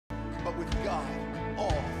but with God,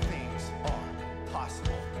 all things are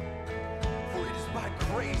possible. For it is by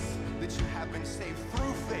grace that you have been saved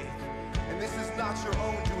through faith. And this is not your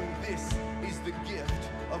own doing. This is the gift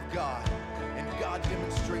of God. And God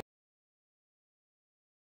demonstrates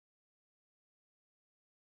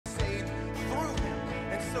saved through him.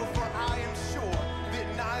 And so for I am sure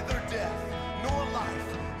that neither death, nor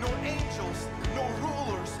life, nor angels, nor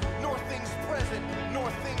rulers, nor things present, nor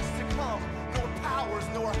things to come, nor powers,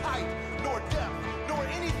 nor height, nor depth, nor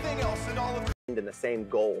anything else in all of in the same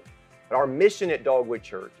goal. But our mission at Dogwood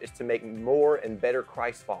Church is to make more and better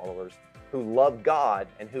Christ followers who love God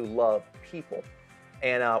and who love people.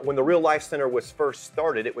 And when the Real Life Center was first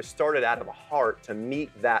started, it was started out of a heart to meet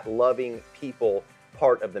that loving people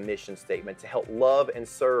part of the mission statement, to help love and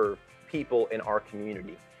serve people in our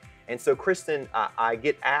community. And so, Kristen, I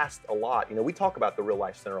get asked a lot, you know, we talk about the Real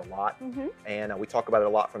Life Center a lot, and we talk about it a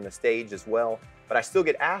lot from the stage as well, but I still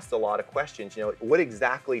get asked a lot of questions, you know, what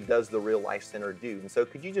exactly does the Real Life Center do? And so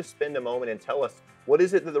could you just spend a moment and tell us, what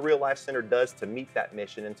is it that the Real Life Center does to meet that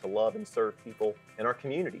mission and to love and serve people in our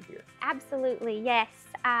community here? Absolutely, yes.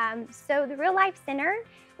 So the Real Life Center,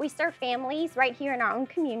 we serve families right here in our own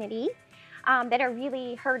community that are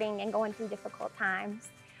really hurting and going through difficult times.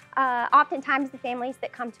 Oftentimes the families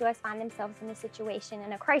that come to us find themselves in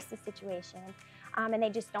a crisis situation, and they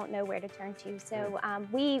just don't know where to turn to. So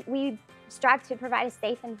we strive to provide a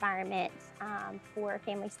safe environment for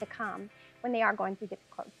families to come when they are going through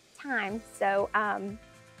difficult times. So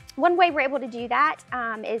one way we're able to do that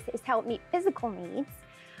is help meet physical needs.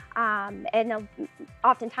 And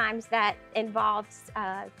oftentimes that involves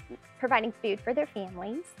providing food for their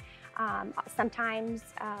families. Sometimes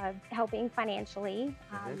helping financially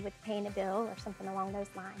with paying a bill or something along those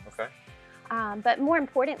lines. Okay. But more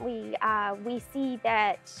importantly, we see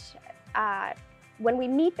that when we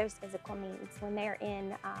meet those physical needs, when they're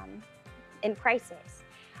in crisis,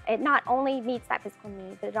 it not only meets that physical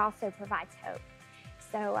need, but it also provides hope.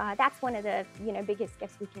 So that's one of the biggest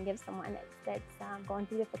gifts we can give someone that's going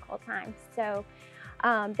through difficult times. So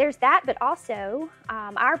there's that, but also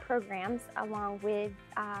our programs, along with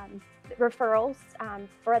referrals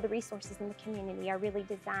for other resources in the community, are really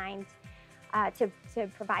designed to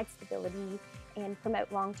provide stability and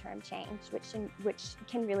promote long-term change, which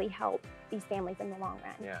can really help these families in the long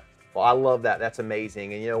run. Yeah. Well, I love that. That's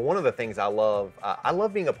amazing. And you know, one of the things I love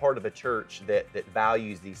being a part of a church that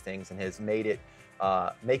values these things and has made it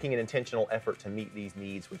making an intentional effort to meet these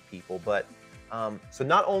needs with people. But so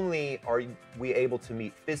not only are we able to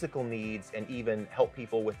meet physical needs and even help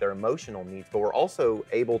people with their emotional needs, but we're also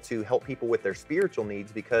able to help people with their spiritual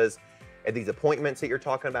needs, because at these appointments that you're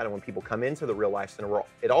talking about and when people come into the Real Life Center,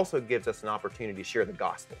 it also gives us an opportunity to share the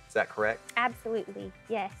gospel. Is that correct? Absolutely,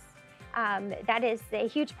 yes. That is a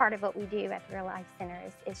huge part of what we do at the Real Life Center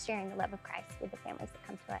is sharing the love of Christ with the families that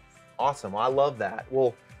come to us. Awesome. Well, I love that.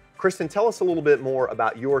 Well, Kristen, tell us a little bit more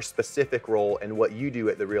about your specific role and what you do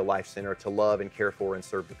at the Real Life Center to love and care for and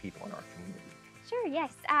serve the people in our community. Sure,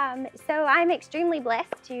 yes. So I'm extremely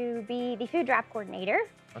blessed to be the food drive coordinator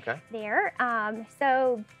there.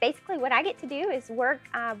 So basically what I get to do is work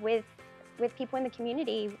with people in the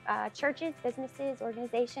community, churches, businesses,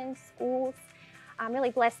 organizations, schools. I'm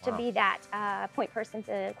really blessed to be that point person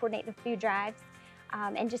to coordinate the food drives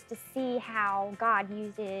and just to see how God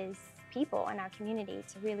uses people in our community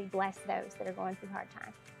to really bless those that are going through hard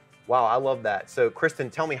times. Wow, I love that. So Kristen,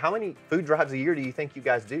 tell me, how many food drives a year do you think you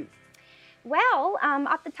guys do? Well,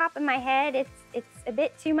 off the top of my head, it's a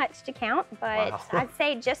bit too much to count, but I'd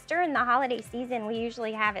say just during the holiday season, we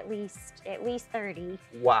usually have at least 30.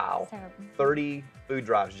 Wow, so, 30 food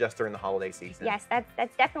drives just during the holiday season. Yes,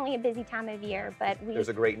 that's definitely a busy time of year, but there's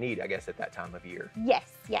a great need, I guess, at that time of year.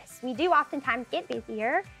 Yes, we do oftentimes get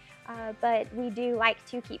busier, but we do like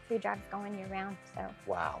to keep food drives going year round. So.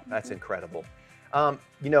 Wow, that's incredible.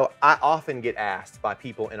 You know, I often get asked by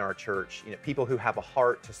people in our church, people who have a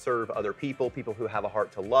heart to serve other people who have a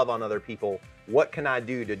heart to love on other people, what can I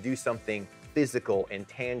do to do something physical and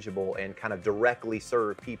tangible and kind of directly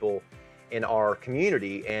serve people in our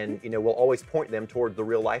community? And, we'll always point them toward the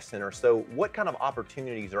Real Life Center. So what kind of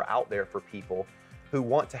opportunities are out there for people who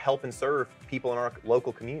want to help and serve people in our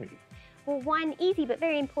local community? Well, one easy but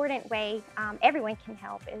very important way everyone can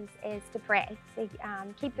help is to pray. So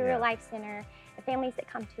keep the Real Life Center, the families that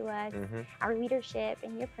come to us, our leadership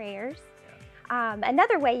in your prayers.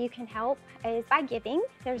 Another way you can help is by giving.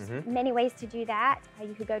 There's many ways to do that.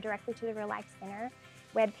 You could go directly to the Real Life Center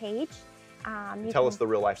webpage. Tell us the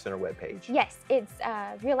Real Life Center webpage. Yes, it's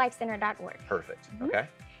reallifecenter.org. Perfect. Okay.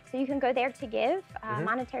 So you can go there to give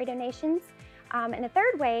monetary donations. And the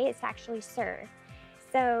third way is to actually serve.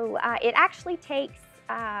 So it actually takes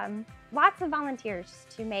lots of volunteers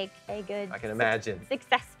to make a good, I can imagine,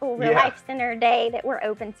 successful Real Life Center day that we're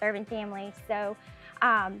open serving families. So,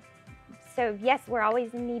 so yes, we're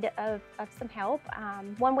always in need of some help.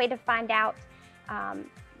 One way to find out,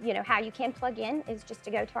 you know, how you can plug in is just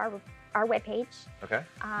to go to our webpage, okay,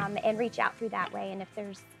 and reach out through that way. And if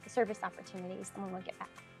there's service opportunities, someone will get back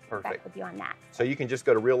with you on that. So you can just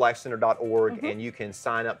go to reallifecenter.org and you can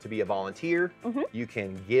sign up to be a volunteer. You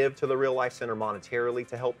can give to the Real Life Center monetarily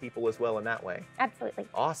to help people as well in that way. Absolutely.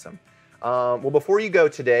 Awesome. Well, before you go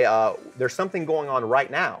today, there's something going on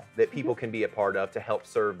right now that people can be a part of to help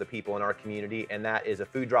serve the people in our community, and that is a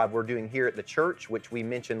food drive we're doing here at the church, which we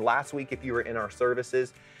mentioned last week if you were in our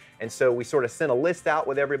services. And so we sort of sent a list out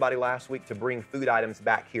with everybody last week to bring food items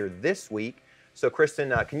back here this week. So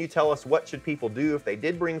Kristen, can you tell us what should people do if they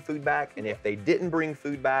did bring food back, and if they didn't bring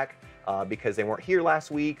food back because they weren't here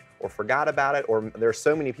last week or forgot about it, or there are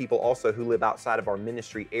so many people also who live outside of our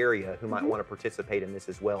ministry area who might want to participate in this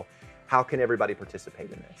as well. How can everybody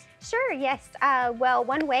participate in this? Sure, yes. Well,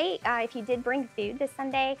 one way, if you did bring food this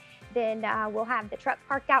Sunday, then we'll have the truck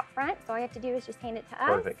parked out front. So all you have to do is just hand it to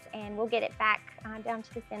us, and we'll get it back down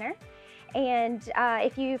to the center. And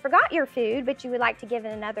if you forgot your food, but you would like to give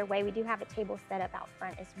it another way, we do have a table set up out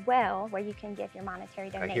front as well, where you can give your monetary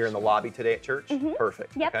donation. Here in the lobby today at church?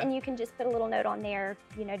 Perfect. Yep, and you can just put a little note on there,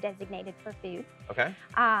 you know, designated for food. Okay.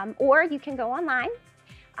 Or you can go online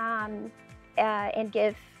and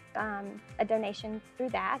give a donation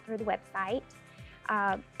through the website.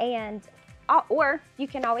 Or you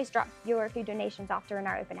can always drop your food donations off during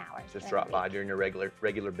our open hours. Just drop by during your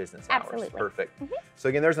regular business Absolutely. hours. Perfect. So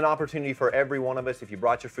again, there's an opportunity for every one of us. If you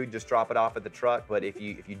brought your food, just drop it off at the truck. But if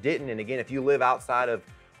you didn't, and again, if you live outside of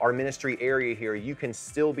our ministry area here, you can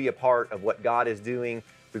still be a part of what God is doing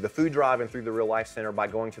through the food drive and through the Real Life Center by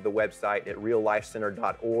going to the website at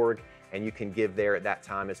reallifecenter.org, and you can give there at that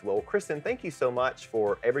time as well. Kristen, thank you so much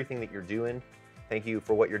for everything that you're doing. Thank you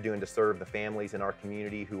for what you're doing to serve the families in our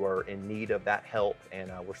community who are in need of that help.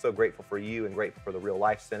 And we're so grateful for you and grateful for the Real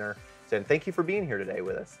Life Center. So thank you for being here today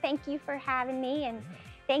with us. Thank you for having me, and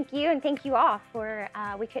thank you, and thank you all for,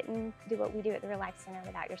 we couldn't do what we do at the Real Life Center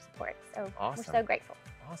without your support. So awesome. We're so grateful.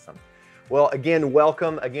 Awesome. Well, again,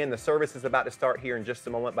 welcome. Again, the service is about to start here in just a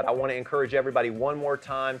moment, but I want to encourage everybody one more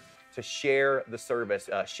time to share the service.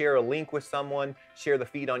 Share a link with someone, share the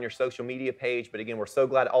feed on your social media page. But again, we're so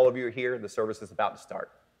glad all of you are here. The service is about to start.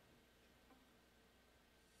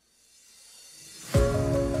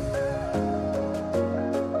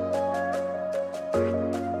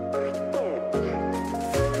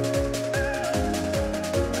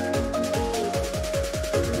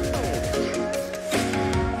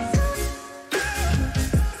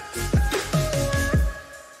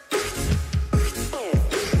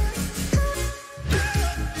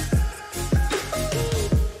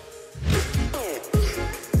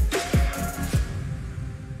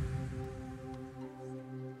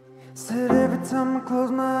 Said every time I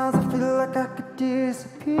close my eyes, I feel like I could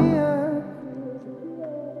disappear.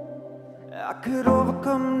 I could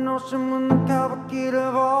overcome an ocean with the cavalcade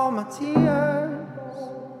of all my tears.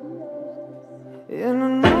 And I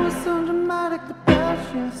know it sounds dramatic, but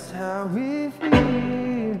that's just how we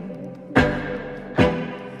feel.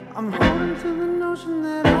 I'm holding to the notion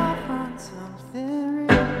that I'll find something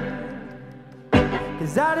real.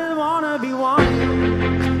 'Cause I just wanna be wanted.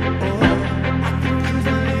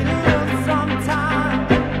 Sometime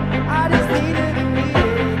I just need to be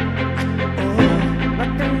needed. Oh,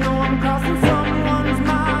 like I know I'm crossing someone's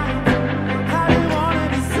mind. I just wanna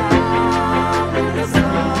be something that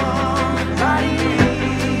somebody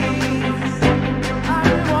needs. I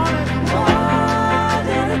just wanna be more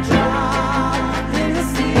than a drop in the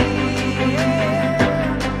sea. Yeah.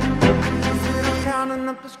 Said I'm counting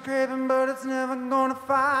up this craving, but it's never gonna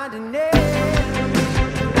find an end.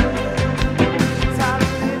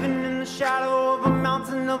 Shadow of a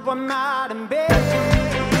mountain of what might have been.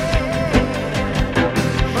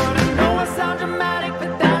 But I know I sound dramatic,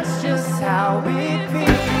 but that's just how it feels.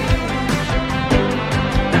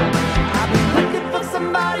 I've been looking for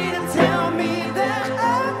somebody to tell me that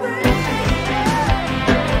I'm real.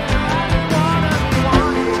 I wanna be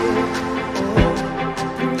wanted. Oh,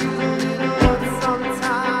 can use a little love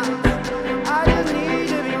sometimes. I just need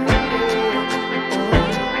to be needed. Oh,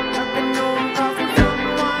 I know I'm crossing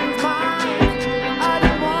someone's mind. I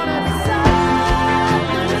just wanna be somebody.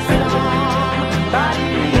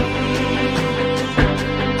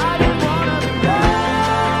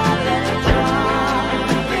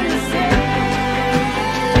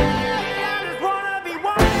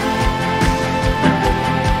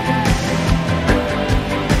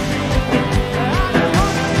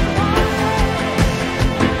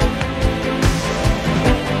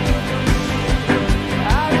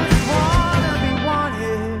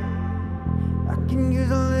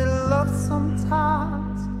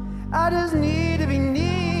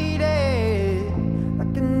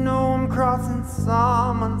 crossing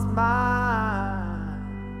someone's mind.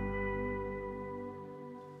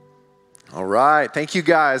 All right, thank you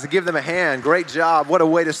guys. Give them a hand. Great job. What a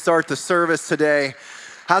way to start the service today.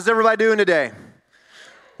 How's everybody doing today?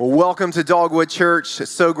 Well, welcome to Dogwood Church. It's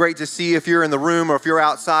so great to see you if you're in the room or if you're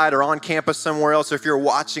outside or on campus somewhere else or if you're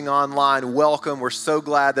watching online. Welcome. We're so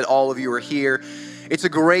glad that all of you are here. It's a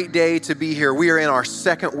great day to be here. We are in our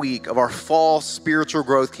second week of our fall spiritual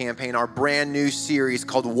growth campaign, our brand new series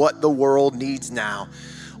called What the World Needs Now,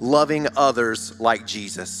 Loving Others Like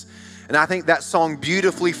Jesus. And I think that song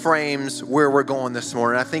beautifully frames where we're going this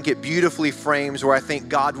morning. I think it beautifully frames where I think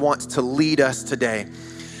God wants to lead us today.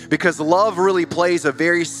 Because love really plays a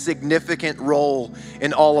very significant role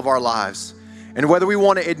in all of our lives. And whether we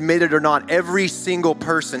want to admit it or not, every single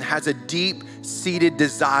person has a deep-seated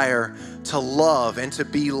desire to love and to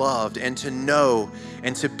be loved and to know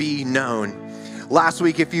and to be known. Last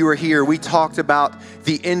week, if you were here, we talked about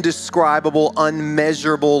the indescribable,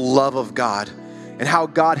 unmeasurable love of God and how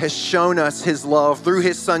God has shown us his love through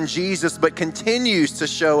his son Jesus, but continues to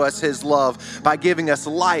show us his love by giving us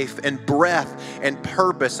life and breath and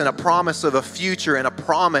purpose and a promise of a future and a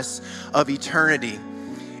promise of eternity.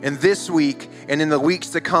 And this week and in the weeks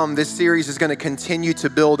to come, this series is going to continue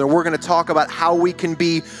to build, and we're going to talk about how we can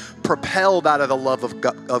be propelled out of the love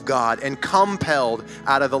of God and compelled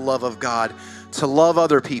out of the love of God to love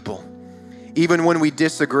other people, even when we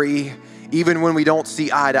disagree, even when we don't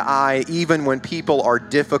see eye to eye, even when people are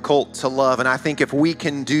difficult to love. And I think if we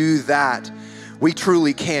can do that, we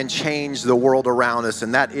truly can change the world around us,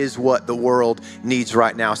 and that is what the world needs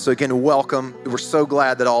right now. So again, welcome. We're so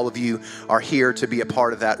glad that all of you are here to be a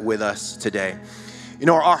part of that with us today. You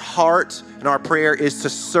know, our heart and our prayer is to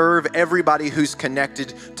serve everybody who's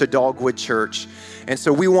connected to Dogwood Church. And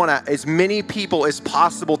so we want as many people as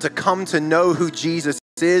possible to come to know who Jesus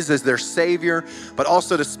is as their Savior, but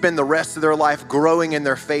also to spend the rest of their life growing in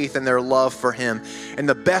their faith and their love for him. And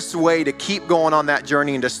the best way to keep going on that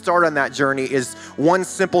journey and to start on that journey is one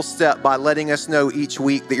simple step by letting us know each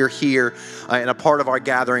week that you're here and a part of our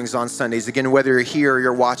gatherings on Sundays. Again, whether you're here or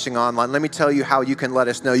you're watching online, let me tell you how you can let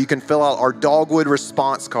us know. You can fill out our Dogwood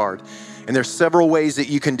response card, and there's several ways that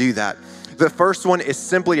you can do that. The first one is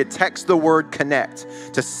simply to text the word CONNECT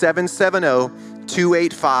to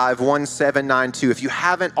 770-285-1792. If you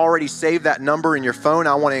haven't already saved that number in your phone,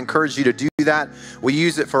 I want to encourage you to do that. We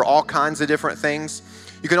use it for all kinds of different things.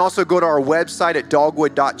 You can also go to our website at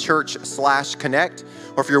dogwood.church/connect.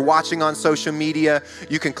 Or if you're watching on social media,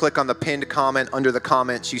 you can click on the pinned comment under the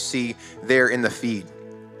comments you see there in the feed.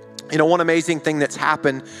 You know, one amazing thing that's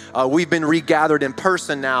happened, we've been regathered in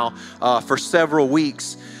person now for several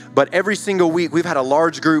weeks. But every single week, we've had a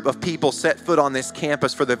large group of people set foot on this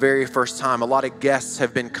campus for the very first time. A lot of guests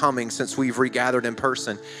have been coming since we've regathered in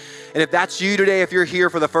person. And if that's you today, if you're here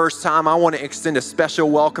for the first time, I want to extend a special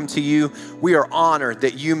welcome to you. We are honored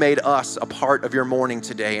that you made us a part of your morning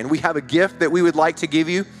today. And we have a gift that we would like to give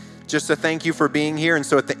you, just to thank you for being here. And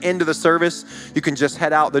so at the end of the service, you can just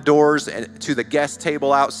head out the doors and to the guest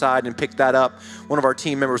table outside and pick that up. One of our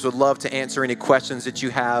team members would love to answer any questions that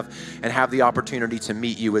you have and have the opportunity to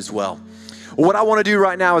meet you as well. What I want to do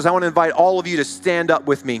right now is I want to invite all of you to stand up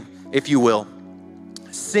with me, if you will.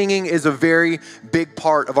 Singing is a very big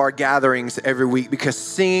part of our gatherings every week because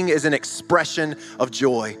singing is an expression of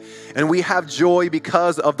joy. And we have joy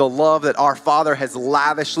because of the love that our Father has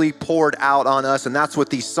lavishly poured out on us. And that's what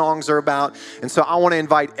these songs are about. And so I want to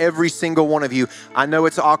invite every single one of you. I know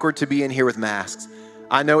it's awkward to be in here with masks.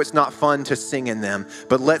 I know it's not fun to sing in them,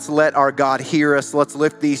 but let's let our God hear us. Let's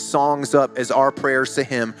lift these songs up as our prayers to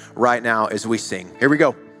him right now as we sing. Here we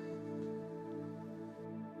go.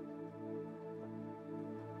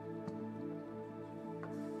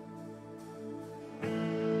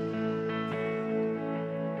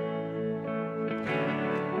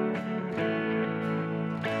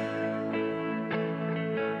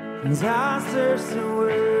 As I search the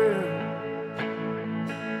world,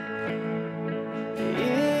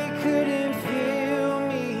 it couldn't fill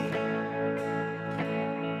me.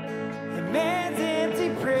 A man's empty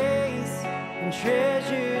praise and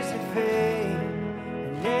treasures of fame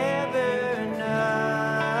are never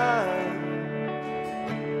enough.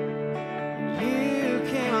 You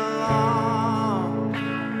came along,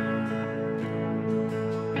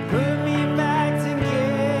 put me back together.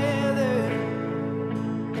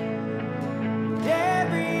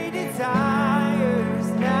 Every desire is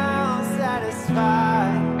now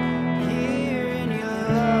satisfied here in your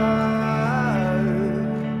love.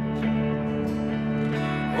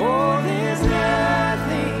 Oh, there's love.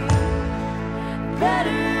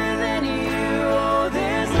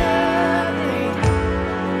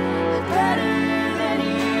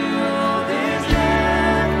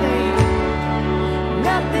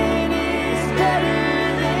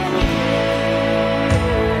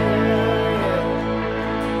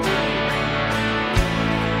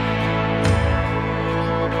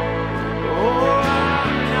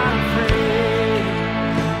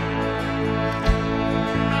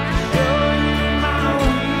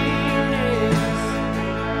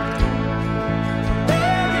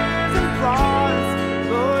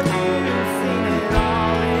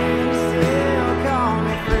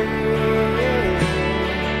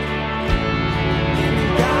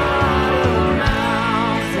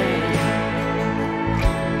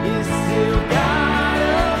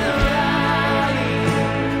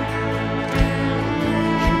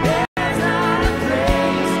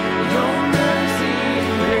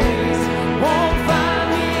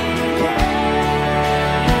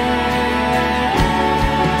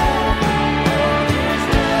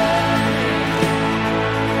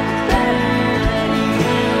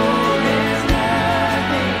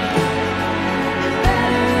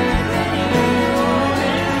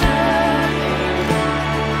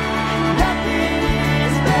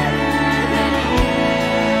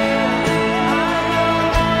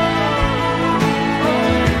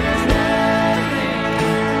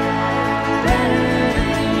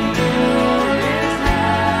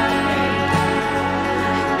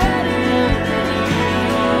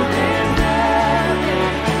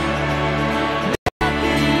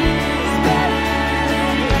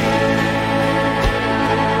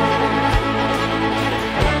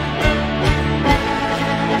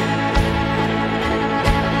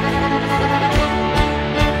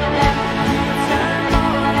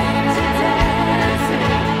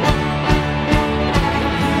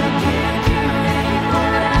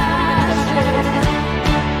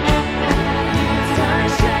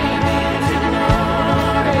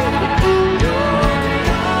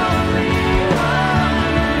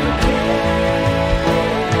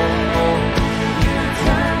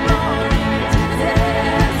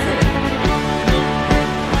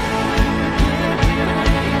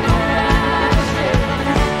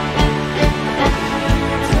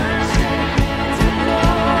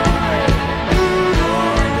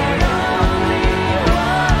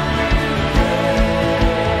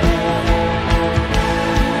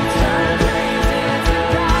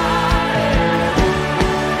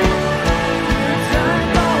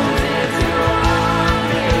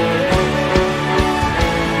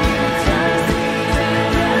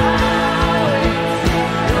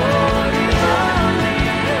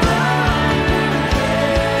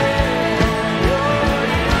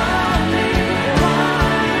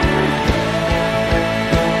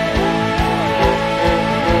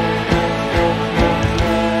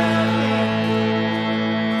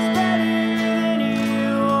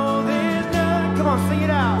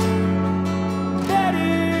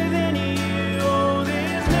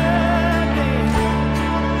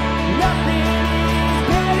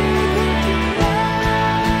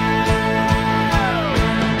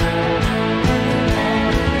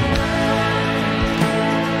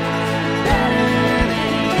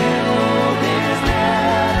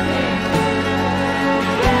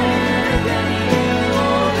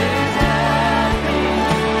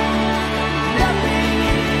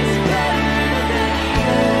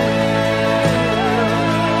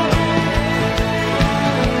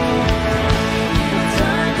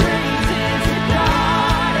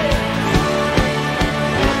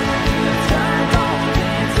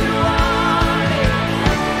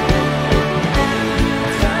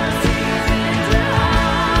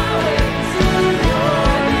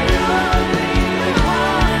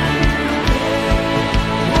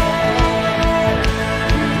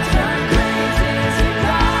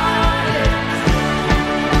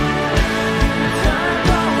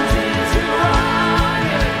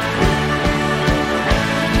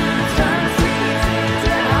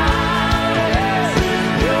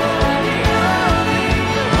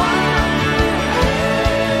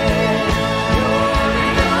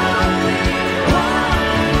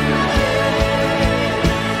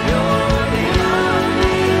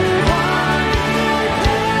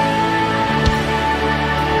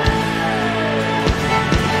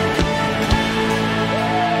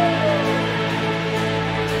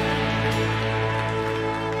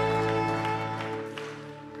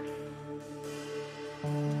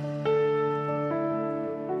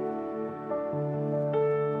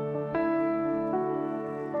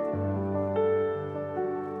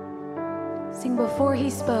 Sing before he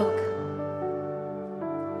spoke.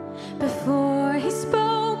 Before he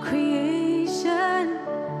spoke creation,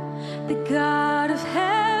 the God of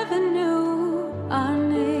heaven knew our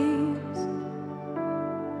names.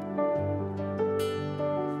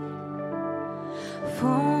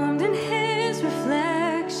 Formed in his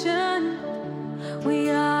reflection, we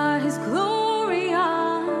are his glory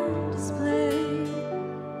on display.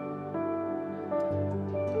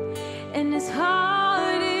 And his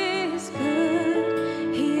heart is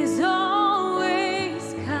good, he is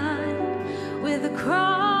always kind. With a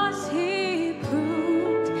cross he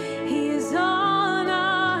proved he is on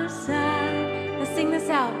our side. Let's sing this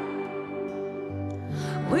out.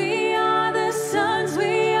 We are the sons,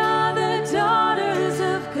 we are the daughters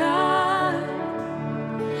of God.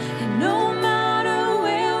 And no matter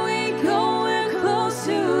where we go, we're close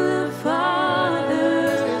to the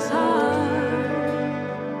Father's heart.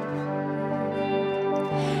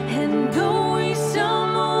 And though we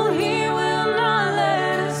stumble, he will not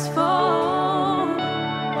let us fall.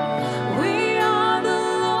 We are the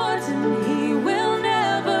Lord's, and he will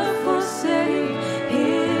never forsake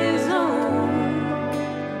his own.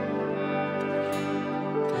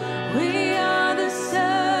 We are the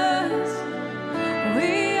sons,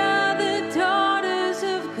 we are the daughters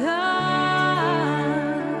of God.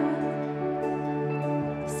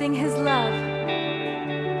 Sing his love.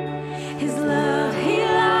 His love, he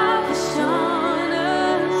lavished on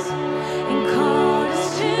us and called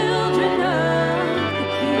us children of the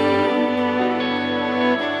King.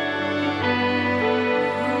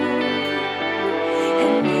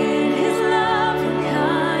 And in his love and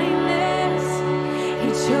kindness, he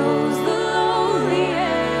chose the lowly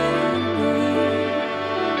and great.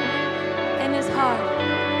 And his heart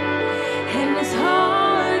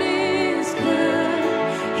is good.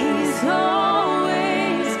 He's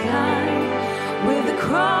always kind. With the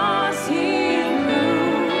cross he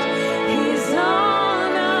moved, he's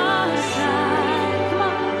on our side. Come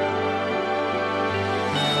on.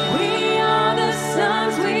 We are the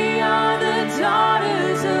sons, we are the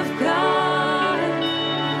daughters of God.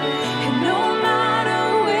 And no matter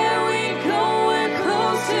where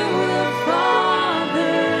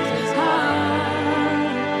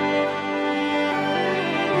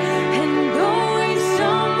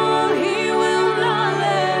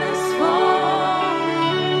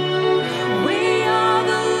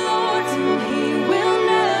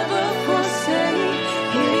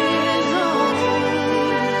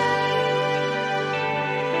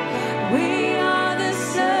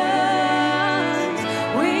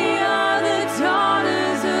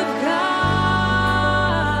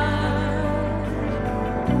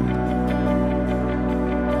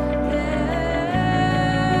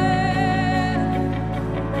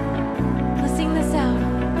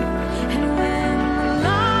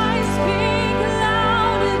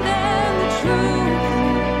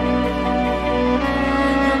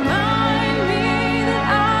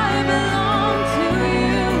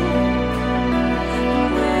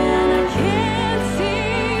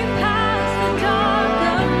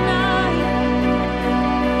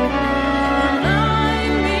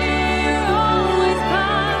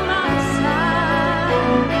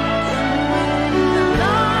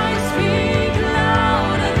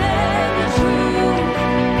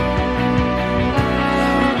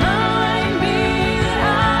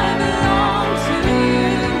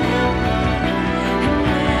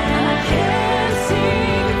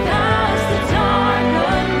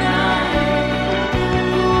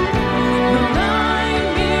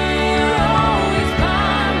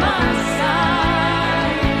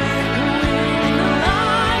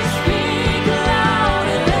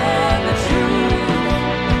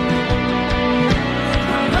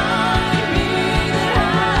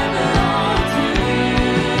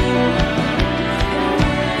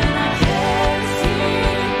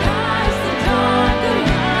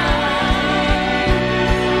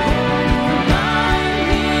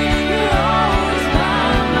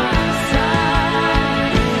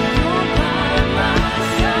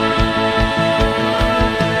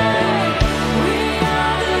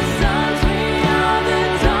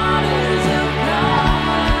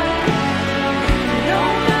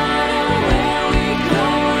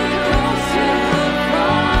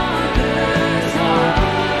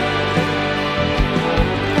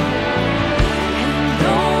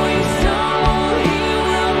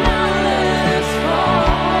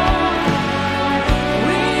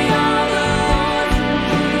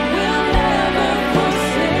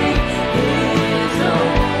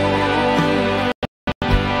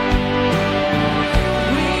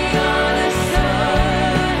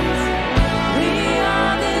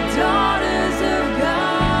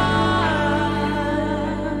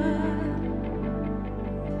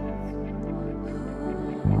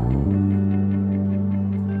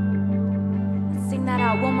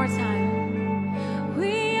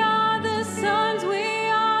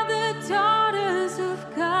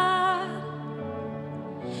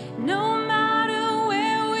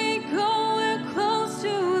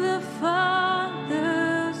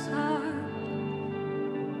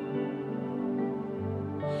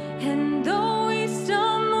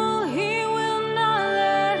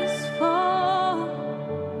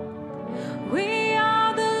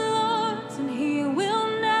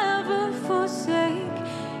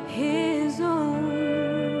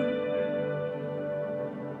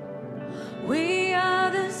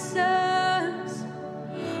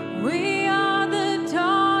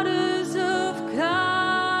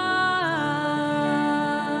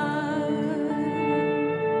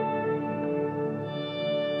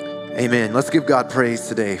Amen. Let's give God praise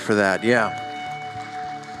today for that. Yeah.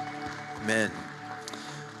 Amen.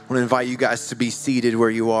 I want to invite you guys to be seated where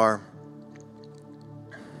you are.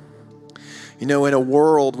 You know, in a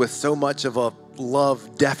world with so much of a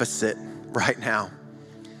love deficit right now,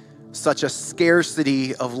 such a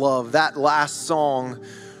scarcity of love, that last song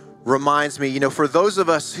reminds me, you know, for those of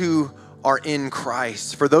us who are in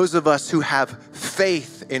Christ, for those of us who have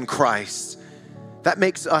faith in Christ, that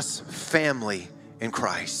makes us family in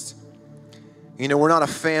Christ. You know, we're not a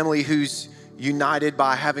family who's united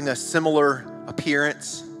by having a similar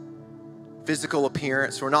appearance, physical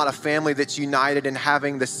appearance. We're not a family that's united in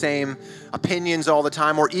having the same opinions all the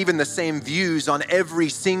time or even the same views on every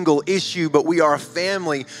single issue, but we are a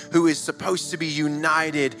family who is supposed to be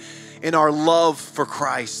united in our love for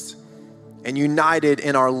Christ and united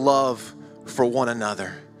in our love for one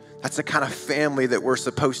another. That's the kind of family that we're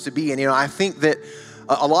supposed to be. And, you know, I think that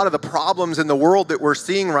a lot of the problems in the world that we're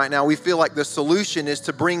seeing right now, we feel like the solution is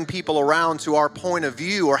to bring people around to our point of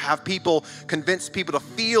view or have people, convince people to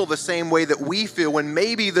feel the same way that we feel, when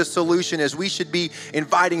maybe the solution is we should be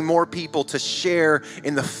inviting more people to share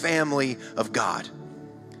in the family of God.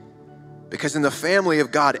 Because in the family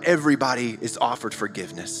of God, everybody is offered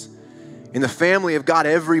forgiveness. In the family of God,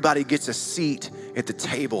 everybody gets a seat at the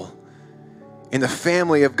table. In the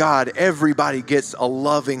family of God, everybody gets a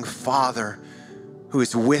loving Father who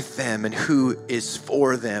is with them and who is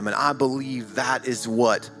for them. And I believe that is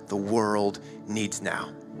what the world needs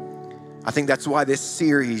now. I think that's why this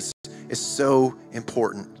series is so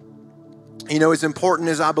important. You know, as important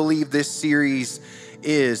as I believe this series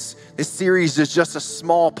is just a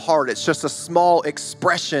small part. It's just a small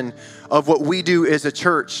expression of what we do as a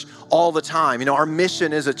church all the time. You know, our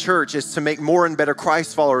mission as a church is to make more and better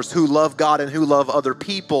Christ followers who love God and who love other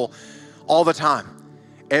people all the time.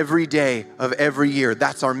 Every day of every year,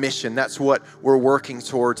 that's our mission. That's what we're working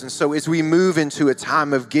towards. And so as we move into a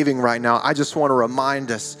time of giving right now, I just want to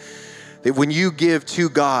remind us that when you give to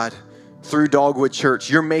God through Dogwood Church,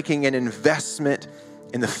 you're making an investment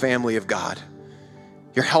in the family of God.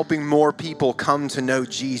 You're helping more people come to know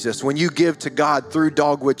Jesus. When you give to God through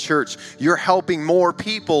Dogwood Church, you're helping more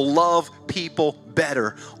people love people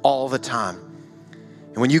better all the time.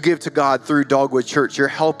 And when you give to God through Dogwood Church, you're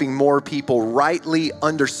helping more people rightly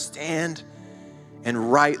understand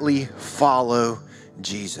and rightly follow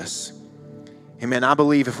Jesus. Amen. I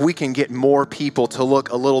believe if we can get more people to look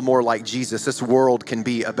a little more like Jesus, this world can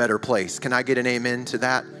be a better place. Can I get an amen to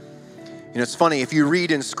that? You know, it's funny, if you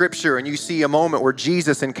read in Scripture and you see a moment where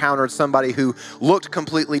Jesus encountered somebody who looked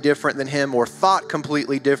completely different than him or thought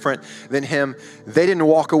completely different than him, they didn't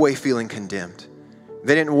walk away feeling condemned.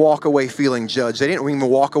 They didn't walk away feeling judged. They didn't even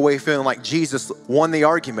walk away feeling like Jesus won the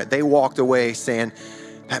argument. They walked away saying,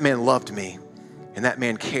 that man loved me and that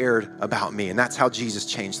man cared about me. And that's how Jesus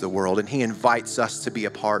changed the world. And he invites us to be a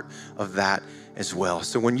part of that as well.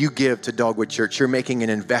 So when you give to Dogwood Church, you're making an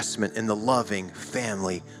investment in the loving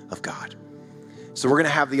family of God. So we're going to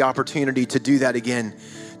have the opportunity to do that again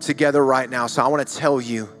together right now. So I want to tell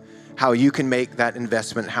you how you can make that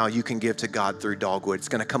investment, how you can give to God through Dogwood. It's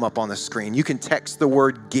going to come up on the screen. You can text the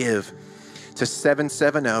word give to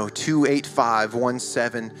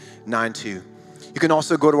 770-285-1792. You can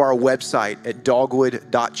also go to our website at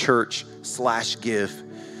dogwood.church/give.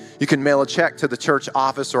 You can mail a check to the church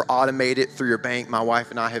office or automate it through your bank. My wife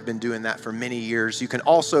and I have been doing that for many years. You can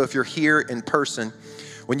also, if you're here in person,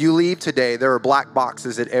 when you leave today, there are black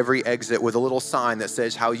boxes at every exit with a little sign that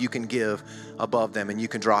says how you can give above them, and you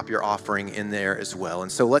can drop your offering in there as well.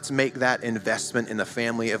 And so let's make that investment in the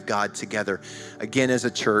family of God together, again as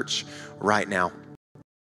a church right now.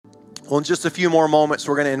 Well, in just a few more moments,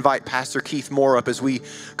 we're going to invite Pastor Keith Moore up as we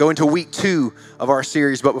go into week 2 of our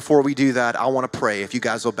series. But before we do that, I want to pray. If you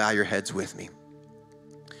guys will bow your heads with me.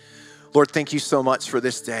 Lord, thank you so much for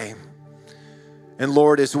this day. And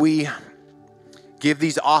Lord, as we give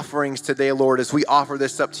these offerings today, Lord, as we offer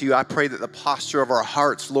this up to you, I pray that the posture of our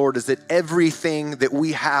hearts, Lord, is that everything that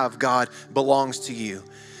we have, God, belongs to you.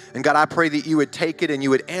 And God, I pray that you would take it and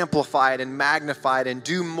you would amplify it and magnify it and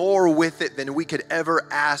do more with it than we could ever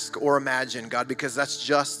ask or imagine, God, because that's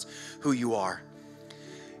just who you are.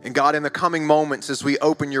 And God, in the coming moments, as we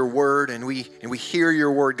open your word and we hear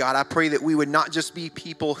your word, God, I pray that we would not just be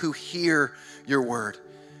people who hear your word.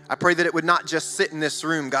 I pray that it would not just sit in this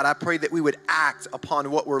room. God, I pray that we would act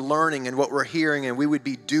upon what we're learning and what we're hearing, and we would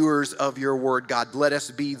be doers of your word. God, let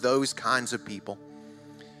us be those kinds of people.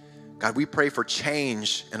 God, we pray for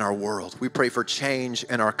change in our world. We pray for change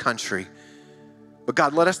in our country. But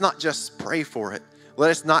God, let us not just pray for it.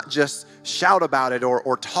 Let us not just shout about it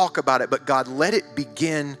or talk about it, but God, let it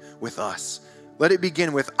begin with us. Let it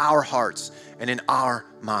begin with our hearts and in our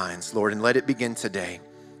minds, Lord, and let it begin today.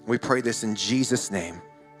 We pray this in Jesus' name.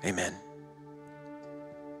 Amen.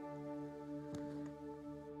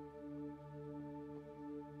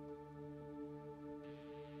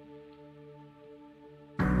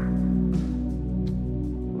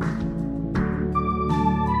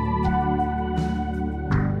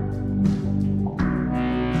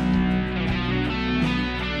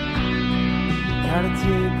 Gotta take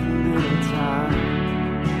a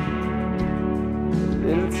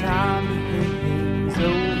little time to think things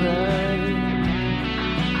over.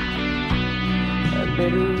 I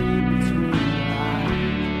better read between the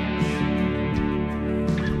lines.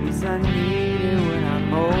 Yes, I need it when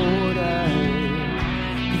I'm older.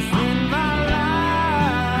 'Cause in my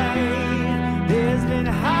life, there's been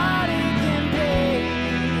heartache and pain,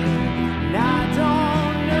 and I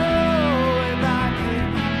don't know if I can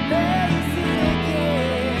face it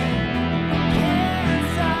again. Can't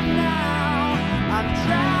stop now. I've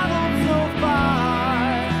traveled so far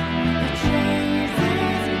to change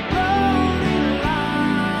this lonely life.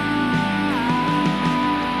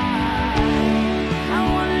 I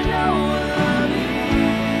wanna know what love is.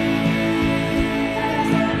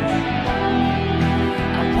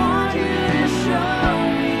 I want you to show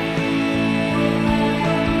me.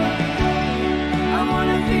 I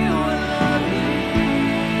wanna feel what love is.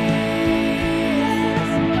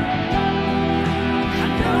 I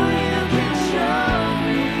know you can show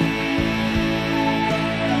me.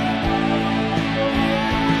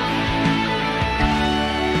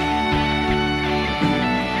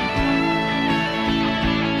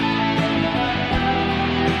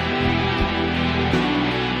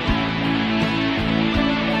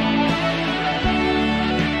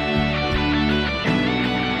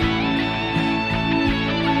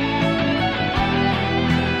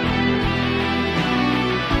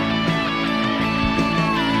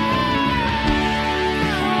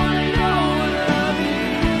 I wanna know what love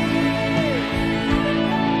is.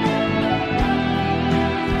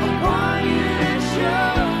 I want you to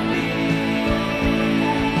show me.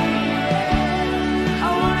 I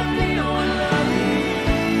wanna feel what love is.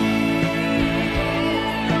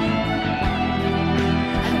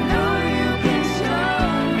 I know you can show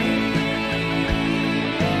me.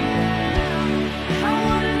 I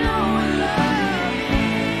wanna know what love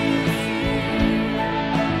is.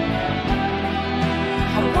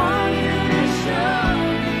 I want you to show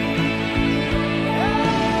me.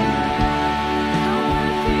 I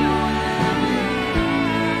wanna feel what love is.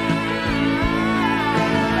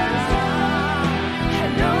 I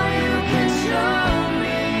know you can show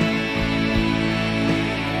me.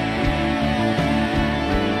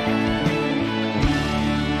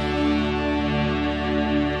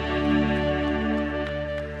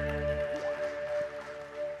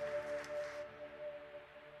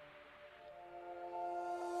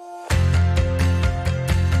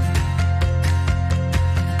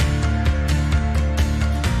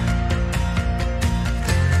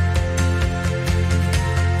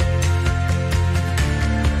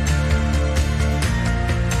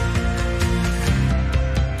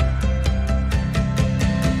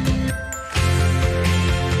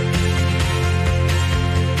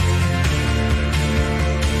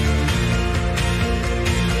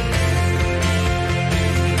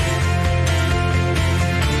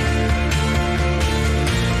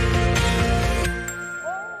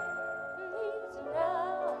 Needs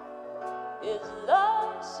now is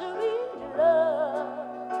love, sweet love.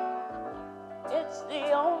 It's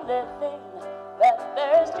the only thing that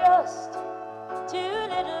there's just too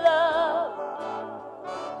little of.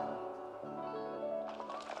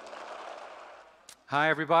 Hi,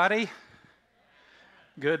 everybody.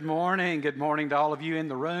 Good morning. Good morning to all of you in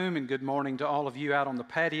the room, and good morning to all of you out on the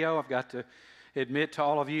patio. I've got to admit to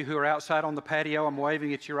all of you who are outside on the patio, I'm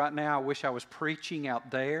waving at you right now. I wish I was preaching out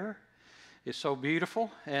there. It's so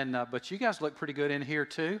beautiful, and but you guys look pretty good in here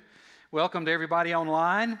too. Welcome to everybody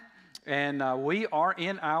online, and we are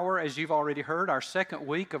in our, as you've already heard, our second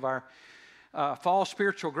week of our fall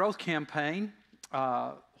spiritual growth campaign.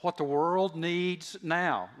 What the world needs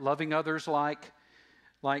now, loving others like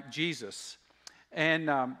Jesus. And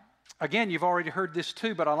again, you've already heard this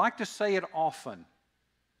too, but I like to say it often.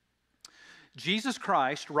 Jesus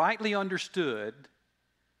Christ, rightly understood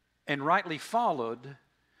and rightly followed,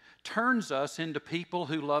 turns us into people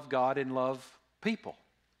who love God and love people.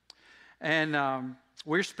 And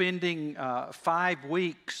we're spending 5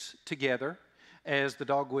 weeks together as the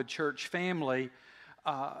Dogwood Church family,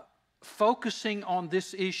 focusing on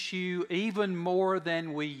this issue even more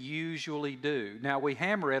than we usually do. Now, we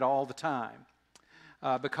hammer it all the time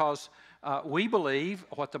because We believe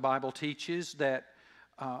what the Bible teaches, that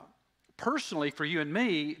personally for you and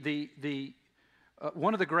me,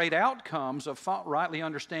 one of the great outcomes of rightly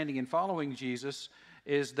understanding and following Jesus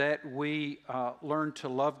is that we learn to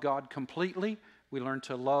love God completely, we learn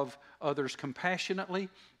to love others compassionately,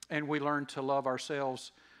 and we learn to love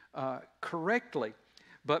ourselves correctly.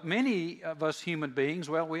 But many of us human beings,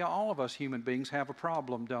 all of us human beings have a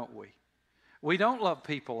problem, don't we? We don't love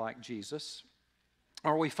people like Jesus,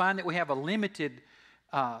 or we find that we have a limited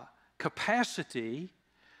capacity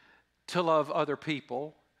to love other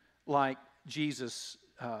people like Jesus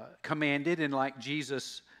commanded and like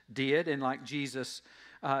Jesus did and like Jesus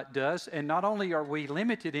does. And not only are we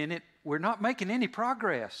limited in it, we're not making any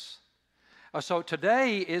progress. So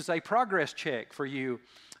today is a progress check for you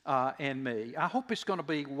and me. I hope it's going to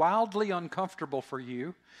be wildly uncomfortable for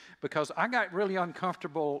you, because I got really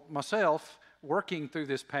uncomfortable myself working through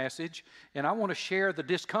this passage, and I want to share the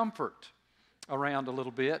discomfort around a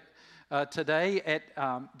little bit today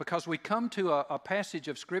because we come to a passage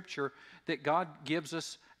of Scripture that God gives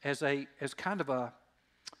us as kind of a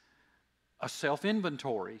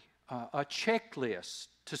self-inventory, a checklist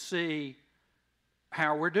to see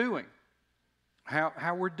how we're doing,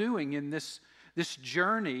 how we're doing in this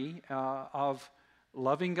journey of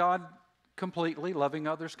loving God completely, loving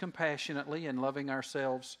others compassionately, and loving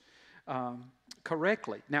ourselves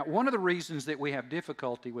correctly. Now, one of the reasons that we have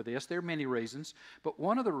difficulty with this, there are many reasons, but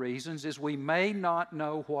one of the reasons is we may not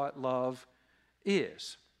know what love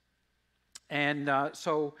is. And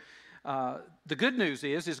so the good news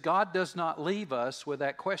is God does not leave us with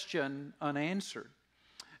that question unanswered.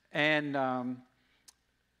 And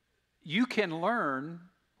you can learn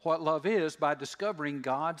what love is by discovering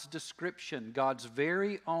God's description, God's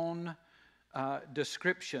very own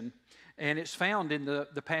description. And it's found in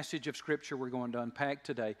the passage of Scripture we're going to unpack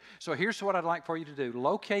today. So here's what I'd like for you to do.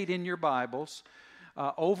 Locate in your Bibles,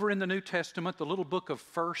 over in the New Testament, the little book of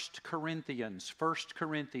 1 Corinthians. 1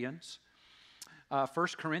 Corinthians. 1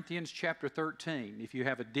 Corinthians chapter 13. If you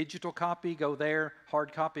have a digital copy, go there.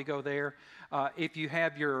 Hard copy, go there. If you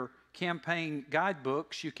have your campaign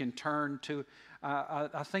guidebooks, you can turn to,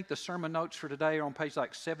 I think the sermon notes for today are on page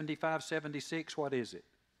like 75, 76. What is it?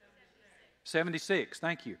 76,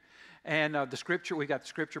 thank you. And the Scripture, we got the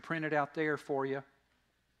Scripture printed out there for you.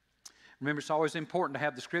 Remember, it's always important to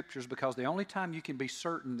have the Scriptures, because the only time you can be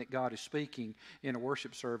certain that God is speaking in a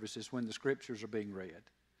worship service is when the Scriptures are being read.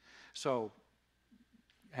 So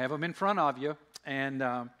have them in front of you, and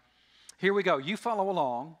here we go. You follow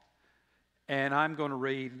along, and I'm going to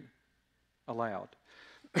read aloud.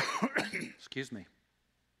 Excuse me.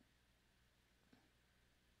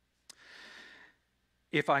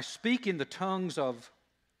 If I speak in the tongues of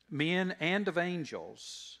men and of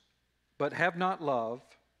angels, but have not love,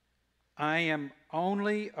 I am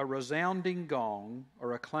only a resounding gong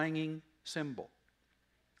or a clanging cymbal.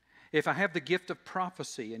 If I have the gift of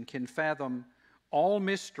prophecy and can fathom all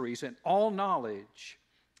mysteries and all knowledge,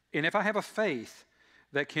 and if I have a faith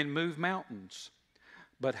that can move mountains,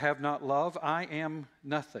 but have not love, I am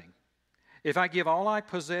nothing. If I give all I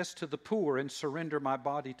possess to the poor and surrender my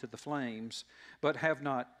body to the flames, but have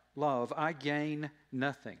not love, I gain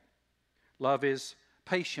nothing. Love is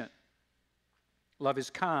patient. Love is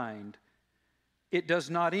kind. It does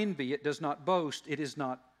not envy. It does not boast. It is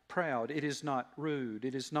not proud. It is not rude.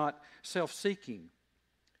 It is not self-seeking.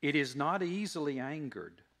 It is not easily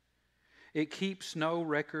angered. It keeps no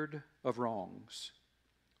record of wrongs.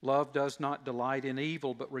 Love does not delight in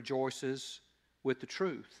evil, but rejoices with the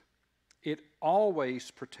truth. It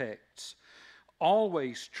always protects,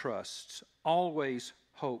 always trusts, always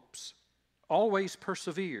hopes, always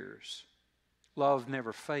perseveres. Love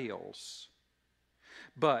never fails.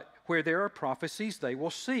 But where there are prophecies, they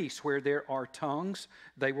will cease. Where there are tongues,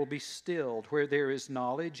 they will be stilled. Where there is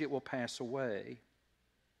knowledge, it will pass away.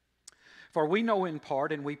 For we know in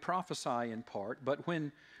part and we prophesy in part, but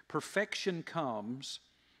when perfection comes,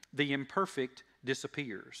 the imperfect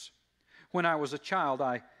disappears. When I was a child,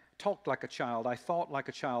 I talked like a child, I thought like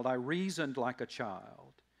a child, I reasoned like a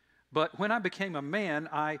child. But when I became a man,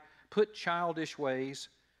 I put childish ways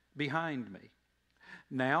behind me.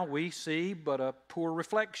 Now we see but a poor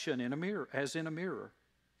reflection in a mirror, as in a mirror.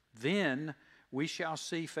 Then we shall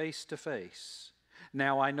see face to face.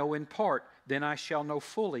 Now I know in part, then I shall know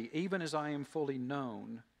fully, even as I am fully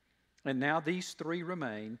known. And now these three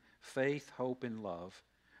remain, faith, hope, and love.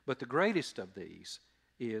 But the greatest of these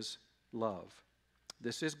is love.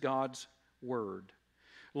 This is God's word.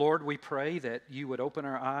 Lord, we pray that you would open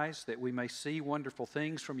our eyes, that we may see wonderful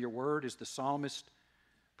things from your word, as the psalmist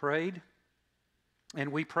prayed.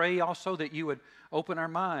 And we pray also that you would open our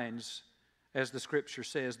minds as the Scripture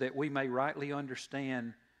says, that we may rightly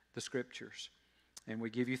understand the Scriptures. And we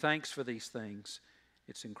give you thanks for these things.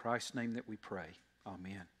 It's in Christ's name that we pray.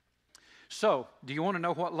 Amen. So, do you want to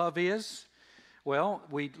know what love is? Well,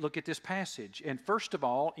 we look at this passage. And first of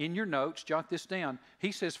all, in your notes, jot this down.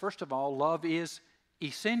 He says, first of all, love is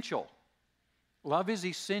essential. Love is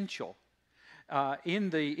essential.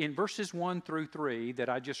 In verses 1 through 3 that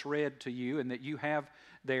I just read to you and that you have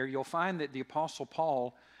there, you'll find that the Apostle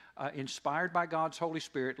Paul, inspired by God's Holy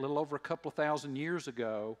Spirit a little over a couple of thousand years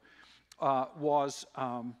ago, was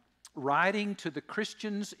writing to the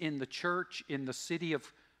Christians in the church in the city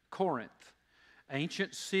of Corinth,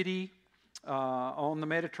 ancient city on the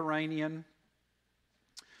Mediterranean,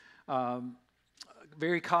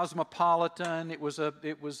 very cosmopolitan. It was a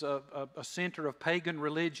center of pagan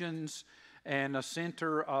religions and a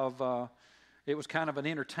center of, it was kind of an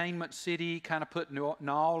entertainment city, kind of put New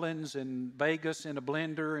Orleans and Vegas in a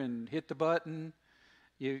blender and hit the button.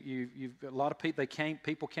 A lot of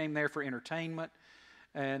people came there for entertainment,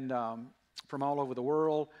 and from all over the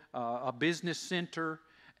world, a business center.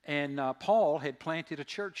 And Paul had planted a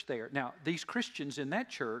church there. Now, these Christians in that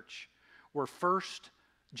church were first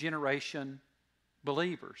generation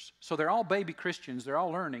believers. So they're all baby Christians. They're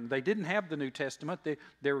all learning. They didn't have the New Testament.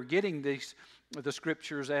 They were getting the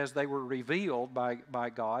Scriptures as they were revealed by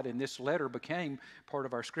God, and this letter became part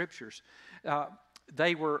of our Scriptures.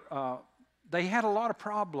 They had a lot of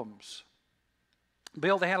problems.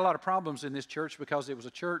 Bill, they had a lot of problems in this church because it was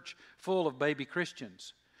a church full of baby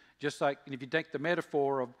Christians. Just like if you take the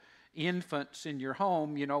metaphor of infants in your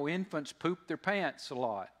home, you know, infants poop their pants a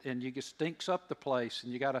lot, and it stinks up the place,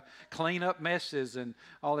 and you got to clean up messes and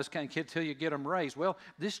all this kind of kid till you get them raised. Well,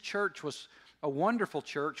 this church was a wonderful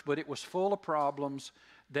church, but it was full of problems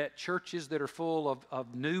that churches that are full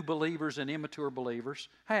of new believers and immature believers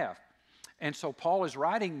have. And so Paul is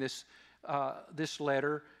writing this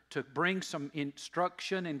letter to bring some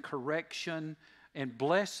instruction and correction and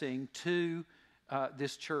blessing to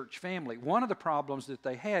this church family. One of the problems that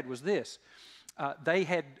they had was this. They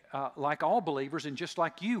had, like all believers, and just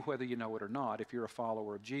like you, whether you know it or not, if you're a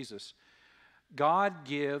follower of Jesus, God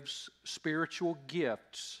gives spiritual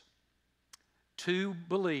gifts to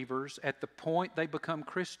believers at the point they become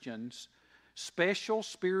Christians, special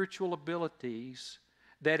spiritual abilities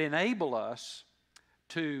that enable us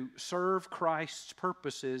to serve Christ's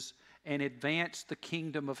purposes and advance the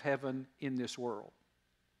kingdom of heaven in this world.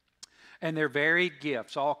 And they're varied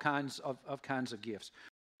gifts, all kinds of gifts.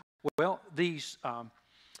 Well, these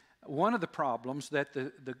one of the problems that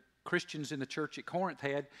the Christians in the church at Corinth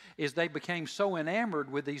had is they became so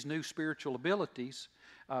enamored with these new spiritual abilities,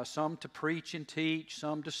 some to preach and teach,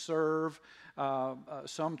 some to serve,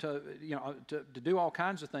 some to do all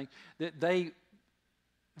kinds of things, that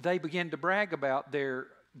they began to brag about their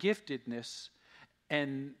giftedness,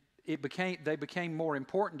 and they became more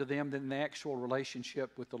important to them than the actual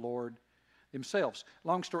relationship with the Lord themselves.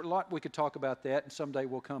 Long story, we could talk about that, and someday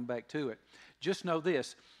we'll come back to it. Just know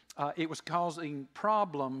this, it was causing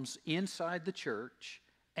problems inside the church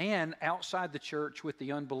and outside the church with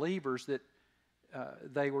the unbelievers that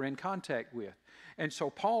they were in contact with. And so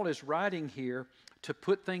Paul is writing here to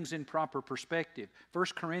put things in proper perspective. 1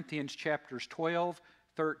 Corinthians chapters 12,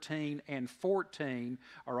 13, and 14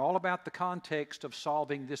 are all about the context of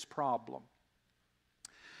solving this problem.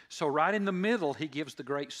 So right in the middle, he gives the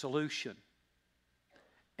great solution.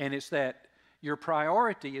 And it's that your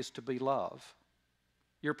priority is to be love.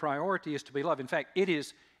 Your priority is to be love. In fact, it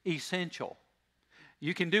is essential.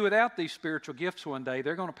 You can do without these spiritual gifts one day.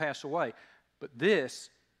 They're going to pass away. But this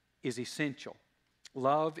is essential.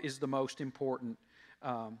 Love is the most important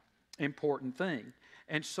thing.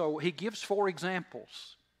 And so he gives 4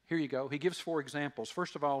 examples. Here you go. He gives 4 examples.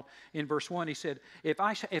 First of all, in verse 1, he said, if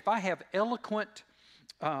I have eloquent,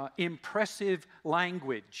 impressive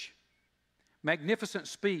language, magnificent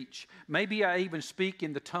speech, maybe I even speak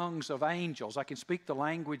in the tongues of angels. I can speak the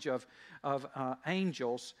language of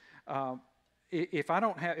angels. If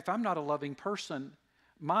I'm not a loving person,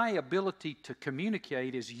 my ability to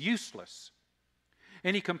communicate is useless.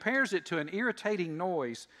 And he compares it to an irritating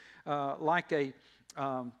noise, like a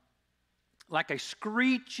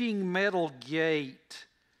screeching metal gate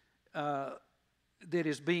that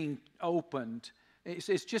is being opened.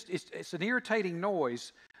 It's an irritating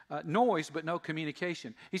noise, but no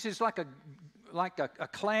communication. He says it's like a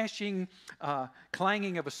clashing,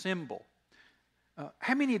 clanging of a cymbal.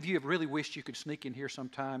 How many of you have really wished you could sneak in here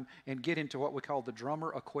sometime and get into what we call the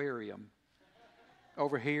drummer aquarium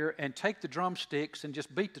over here and take the drumsticks and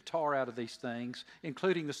just beat the tar out of these things,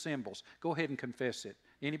 including the cymbals? Go ahead and confess it.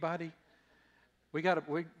 Anybody?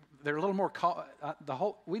 they're a little more,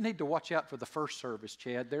 we need to watch out for the first service,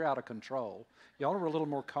 Chad. They're out of control. Y'all were a little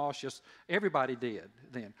more cautious. Everybody did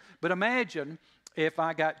then. But imagine if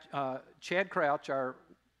I got Chad Crouch, our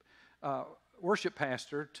worship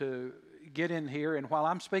pastor, to get in here, and while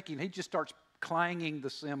I'm speaking, he just starts clanging the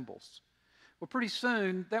cymbals. Well, pretty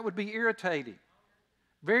soon, that would be irritating.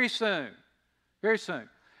 Very soon. Very soon.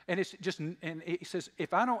 And it's just, and he says,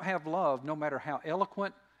 if I don't have love, no matter how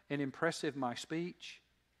eloquent and impressive my speech,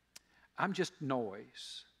 I'm just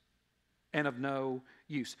noise and of no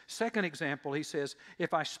use. Second example, he says,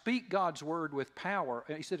 if I speak God's word with power,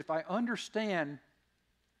 he said, if I understand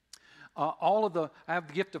I have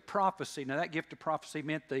the gift of prophecy. Now that gift of prophecy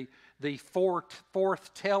meant the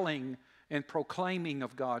forth telling and proclaiming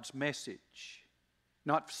of God's message.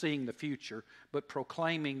 Not seeing the future, but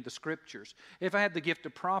proclaiming the Scriptures. If I had the gift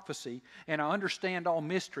of prophecy and I understand all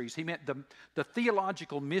mysteries, he meant the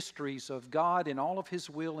theological mysteries of God and all of His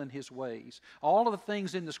will and His ways. All of the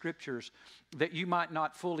things in the Scriptures that you might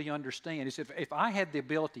not fully understand. He said, if I had the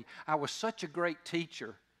ability, I was such a great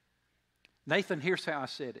teacher. Nathan, here's how I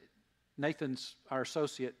said it. Nathan's our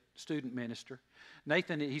associate student minister.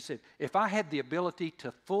 Nathan, he said, if I had the ability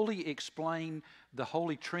to fully explain the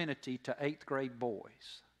Holy Trinity to 8th grade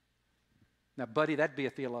boys. Now, buddy, that'd be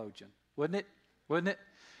a theologian, wouldn't it? Wouldn't it?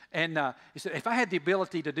 And he said, if I had the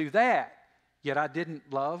ability to do that, yet I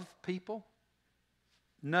didn't love people,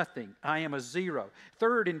 nothing. I am a zero.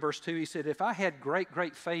 Third, in verse 2, he said, if I had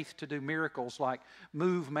great faith to do miracles like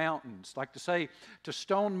move mountains, like to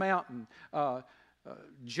Stone Mountain,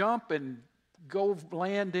 jump and go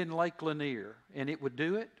land in Lake Lanier, and it would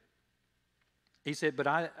do it. He said, but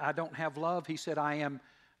I don't have love. He said, I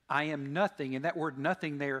am nothing. And that word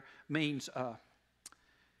nothing there means,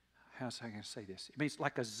 how's I going to say this? It means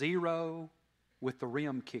like a zero with the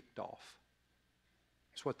rim kicked off.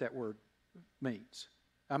 That's what that word means.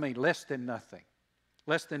 I mean, less than nothing.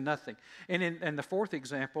 Less than nothing. And in the fourth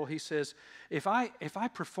example, he says, if I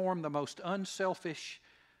perform the most unselfish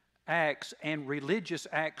acts and religious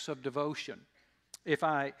acts of devotion, if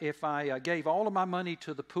I gave all of my money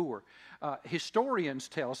to the poor, historians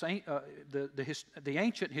tell us, the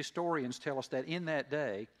ancient historians tell us that in that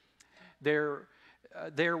day, there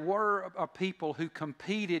were people who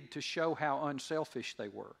competed to show how unselfish they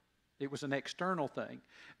were. It was an external thing.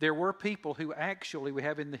 There were people who actually, we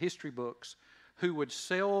have in the history books, who would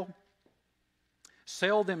sell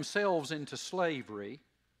themselves into slavery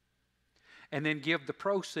and then give the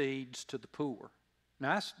proceeds to the poor.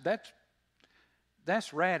 Now,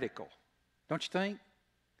 that's radical, don't you think?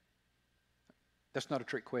 That's not a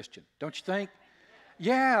trick question, don't you think?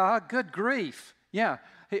 Yeah, good grief. Yeah,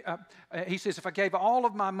 he says, if I gave all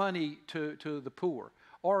of my money to the poor,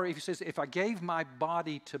 or he says, if I gave my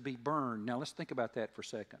body to be burned. Now, let's think about that for a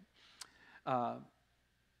second.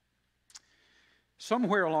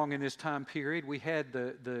 Somewhere along in this time period, we had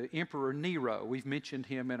the Emperor Nero. We've mentioned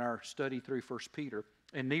him in our study through 1 Peter.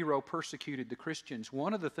 And Nero persecuted the Christians.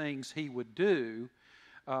 One of the things he would do,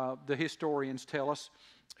 the historians tell us,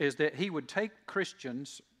 is that he would take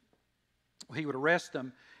Christians, he would arrest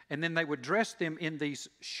them, and then they would dress them in these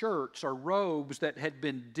shirts or robes that had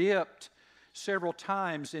been dipped several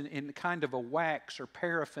times in kind of a wax or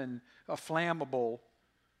paraffin, a flammable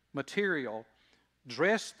material,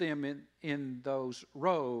 dress them in those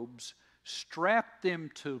robes, strap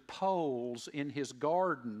them to poles in his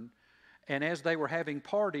garden, and as they were having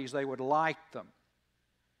parties, they would light them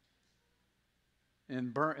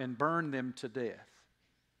and burn them to death.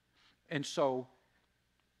 And so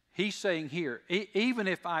he's saying here, even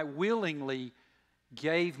if I willingly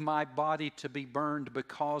gave my body to be burned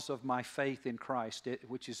because of my faith in Christ,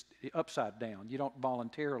 which is upside down. You don't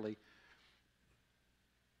voluntarily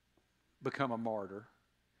become a martyr.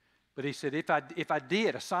 But he said, if I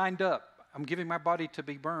did, I signed up, I'm giving my body to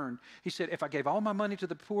be burned. He said, if I gave all my money to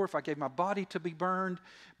the poor, if I gave my body to be burned,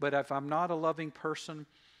 but if I'm not a loving person,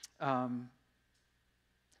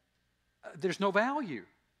 there's no value.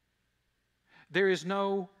 There is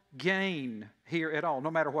no gain here at all.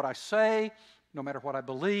 No matter what I say, no matter what I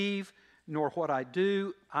believe, nor what I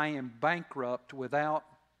do, I am bankrupt without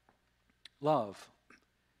love.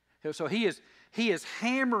 So he is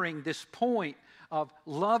hammering this point of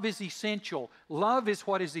love is essential. Love is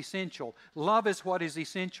what is essential. Love is what is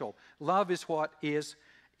essential. Love is what is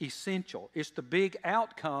essential. It's the big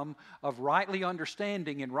outcome of rightly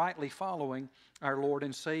understanding and rightly following our Lord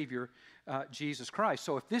and Savior, Jesus Christ.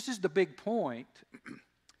 So if this is the big point,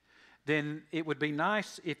 then it would be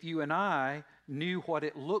nice if you and I knew what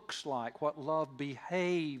it looks like, what love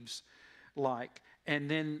behaves like. And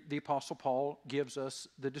then the Apostle Paul gives us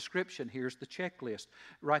the description. Here's the checklist.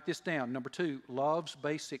 Write this down. Number 2, love's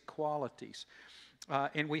basic qualities.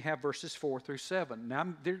 And we have verses 4 through 7.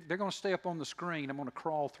 Now, they're going to stay up on the screen. I'm going to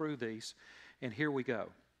crawl through these. And here we go.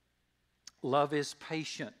 Love is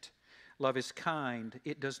patient. Love is kind.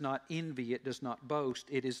 It does not envy. It does not boast.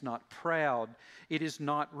 It is not proud. It is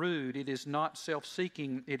not rude. It is not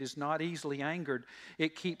self-seeking. It is not easily angered.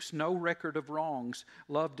 It keeps no record of wrongs.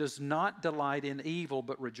 Love does not delight in evil,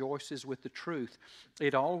 but rejoices with the truth.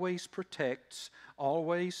 It always protects,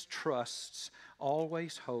 always trusts,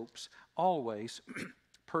 always hopes, always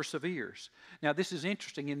perseveres. Now, this is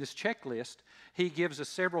interesting. In this checklist, he gives us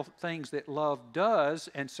several things that love does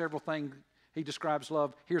and several things. He describes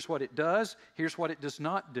love. Here's what it does. Here's what it does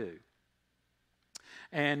not do.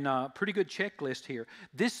 And pretty good checklist here.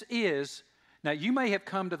 This is, now you may have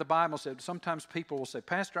come to the Bible and said, sometimes people will say,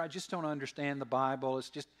 Pastor, I just don't understand the Bible.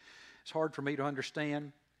 It's hard for me to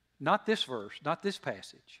understand. Not this verse, not this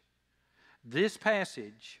passage. This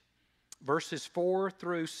passage, verses 4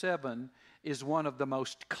 through 7, is one of the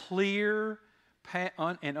most clear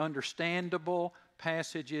and understandable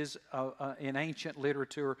passages in ancient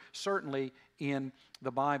literature, certainly in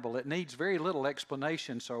the Bible. It needs very little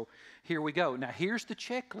explanation, so here we go. Now, here's the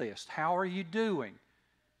checklist. How are you doing?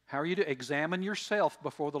 How are you doing? Examine yourself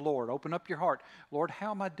before the Lord. Open up your heart. Lord,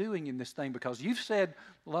 how am I doing in this thing? Because you've said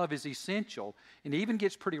love is essential, and it even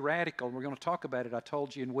gets pretty radical. We're going to talk about it. I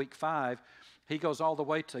told you in week 5, he goes all the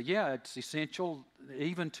way to, it's essential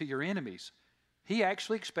even to your enemies. He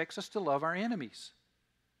actually expects us to love our enemies.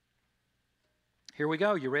 Here we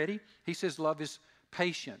go. You ready? He says love is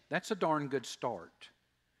patient. That's a darn good start.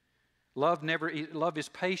 Love is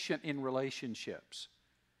patient in relationships.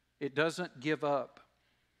 It doesn't give up.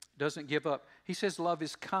 He says love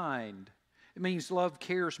is kind. It means love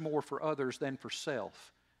cares more for others than for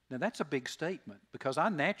self. Now that's a big statement because I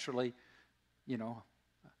naturally,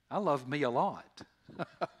 I love me a lot.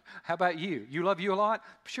 How about you? You love you a lot?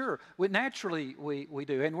 Sure. Naturally we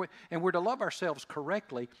do. And we're to love ourselves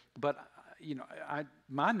correctly, but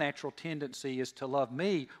my natural tendency is to love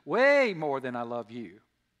me way more than I love you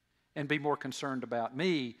and be more concerned about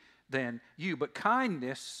me than you. But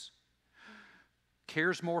kindness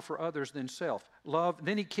cares more for others than self. Love,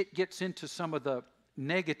 then he gets into some of the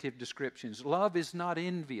negative descriptions. Love is not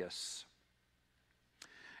envious.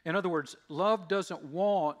 In other words, love doesn't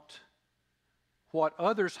want what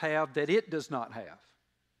others have that it does not have.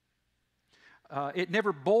 It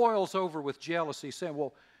never boils over with jealousy, saying,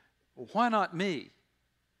 well, why not me?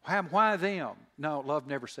 Why them? No, love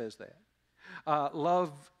never says that.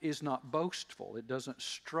 Love is not boastful. It doesn't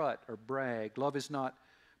strut or brag. Love is not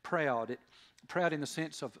proud. Proud in the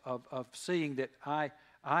sense of seeing that I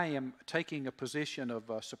am taking a position of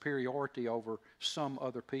superiority over some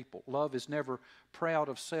other people. Love is never proud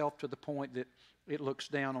of self to the point that it looks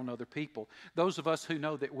down on other people. Those of us who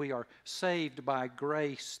know that we are saved by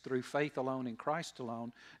grace through faith alone in Christ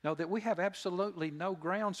alone know that we have absolutely no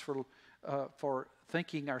grounds for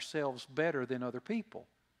thinking ourselves better than other people.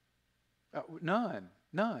 None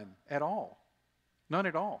at all. None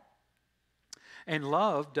at all. And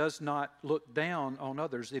love does not look down on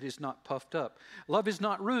others. It is not puffed up. Love is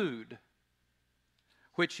not rude,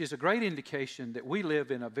 which is a great indication that we live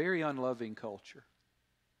in a very unloving culture.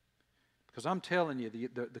 Because I'm telling you,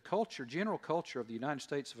 the culture, general culture of the United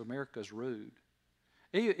States of America is rude.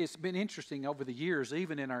 It's been interesting over the years,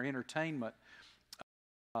 even in our entertainment.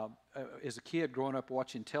 As a kid growing up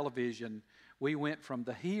watching television, we went from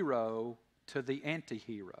the hero to the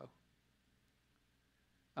anti-hero.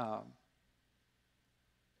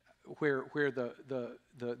 Where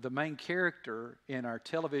the main character in our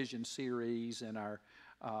television series and our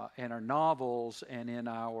novels and in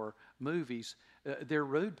our movies, they're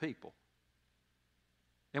rude people.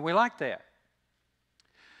 And we like that.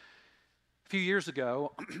 A few years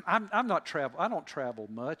ago, I don't travel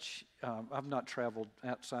much. I've not traveled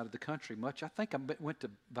outside of the country much. I think I went to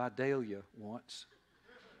Vidalia once.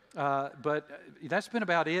 But that's been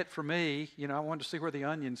about it for me. I wanted to see where the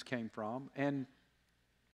onions came from.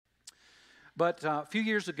 But a few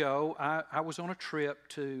years ago, I was on a trip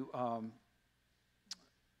to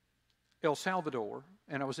El Salvador,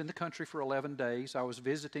 and I was in the country for 11 days. I was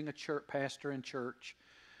visiting a church pastor and church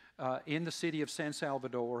in the city of San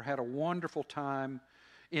Salvador. Had a wonderful time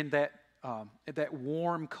in that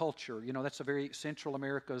warm culture. That's Central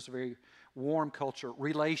America is a very warm culture,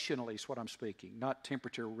 relationally is what I'm speaking, not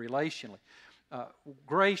temperature, relationally.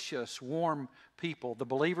 Gracious, warm people, the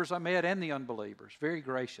believers I met and the unbelievers. Very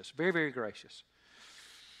gracious, very, very gracious.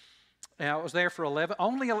 Now, I was there for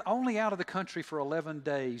only out of the country for 11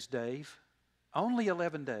 days, Dave. Only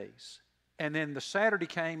 11 days. And then the Saturday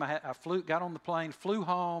came, I got on the plane, flew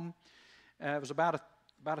home. It was about a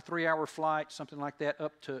 3-hour flight, something like that,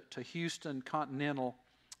 up to Houston Continental.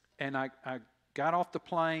 And I got off the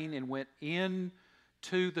plane and went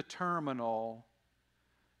into the terminal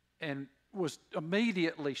and was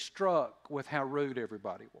immediately struck with how rude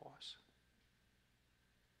everybody was.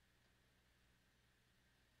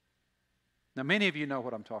 Now, many of you know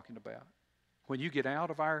what I'm talking about. When you get out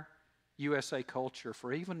of our USA culture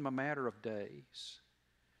for even a matter of days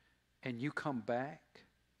and you come back,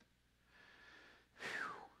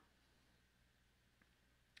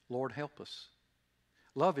 Lord, help us.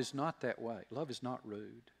 Love is not that way. Love is not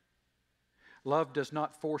rude. Love does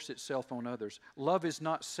not force itself on others. Love is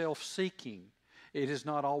not self-seeking. It is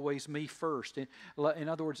not always me first. In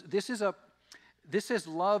other words, this says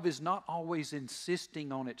love is not always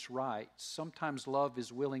insisting on its rights. Sometimes love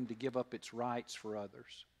is willing to give up its rights for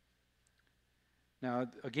others. Now,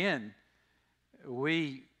 again,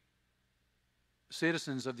 we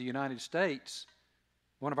citizens of the United States,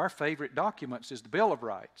 one of our favorite documents is the Bill of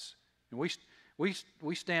Rights. And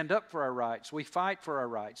we stand up for our rights. We fight for our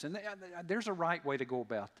rights. And there's a right way to go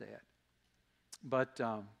about that. But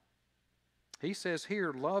he says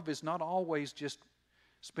here, love is not always just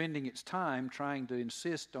spending its time trying to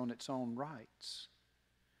insist on its own rights.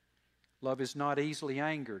 Love is not easily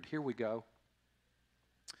angered. Here we go.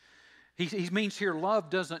 He means here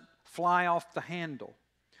love doesn't fly off the handle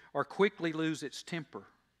or quickly lose its temper.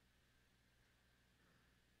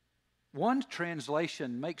 One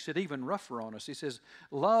translation makes it even rougher on us. He says,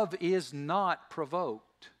 love is not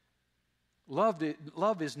provoked.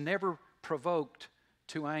 Love is never provoked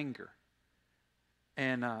to anger.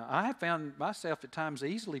 And I have found myself at times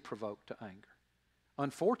easily provoked to anger.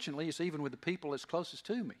 Unfortunately, it's even with the people that's closest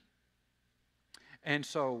to me. And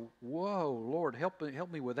so, whoa, Lord, help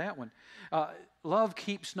me with that one. Love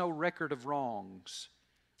keeps no record of wrongs.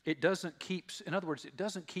 It doesn't keep, in other words, it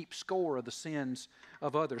doesn't keep score of the sins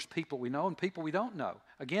of others, people we know and people we don't know.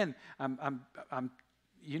 Again,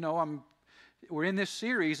 we're in this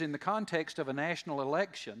series in the context of a national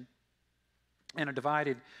election in a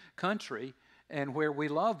divided country, and where we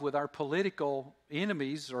love with our political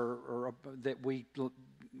enemies, or that we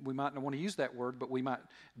might not want to use that word, but we might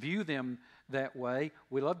view them that way.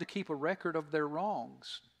 We love to keep a record of their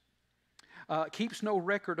wrongs. Keeps no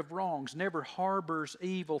record of wrongs, never harbors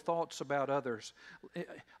evil thoughts about others.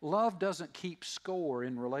 Love doesn't keep score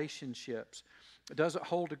in relationships. It doesn't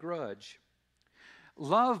hold a grudge.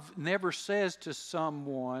 Love never says to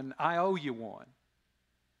someone, I owe you one,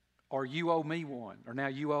 or you owe me one, or now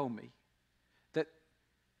you owe me.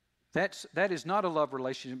 That is not a love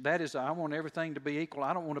relationship. That is, I want everything to be equal.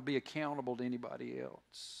 I don't want to be accountable to anybody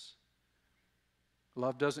else.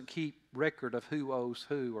 Love doesn't keep record of who owes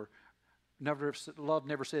who, or love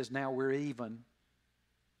never says, now we're even,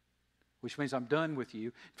 which means I'm done with you.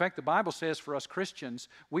 In fact, the Bible says for us Christians,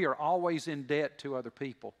 we are always in debt to other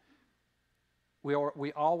people. We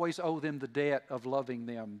always owe them the debt of loving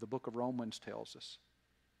them, the book of Romans tells us.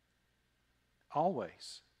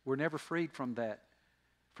 Always. We're never freed from that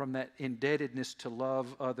indebtedness to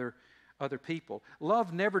love other people.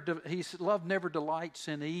 Love never delights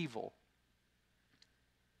in evil.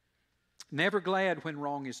 Never glad when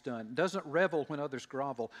wrong is done. Doesn't revel when others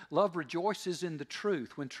grovel. Love rejoices in the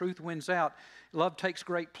truth. When truth wins out, love takes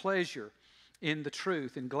great pleasure in the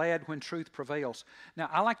truth, and glad when truth prevails. Now,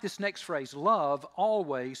 I like this next phrase. Love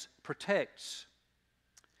always protects.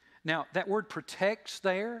 Now, that word protects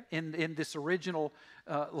there in this original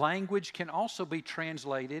language can also be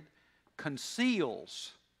translated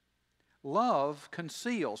conceals. Love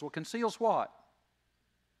conceals. Well, conceals what?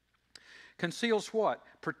 Conceals what?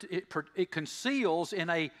 It conceals in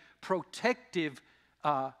a protective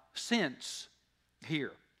sense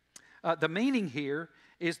here. The meaning here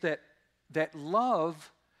is that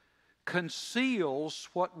love conceals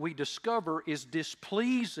what we discover is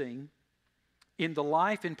displeasing in the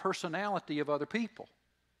life and personality of other people,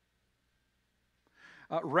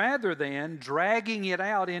 rather than dragging it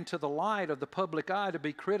out into the light of the public eye to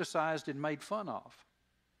be criticized and made fun of,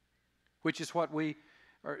 which is what we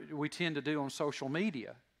tend to do on social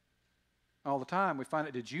media all the time. We find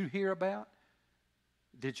it, did you hear about?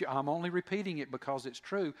 I'm only repeating it because it's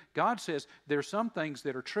true. God says there's some things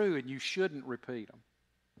that are true and you shouldn't repeat them.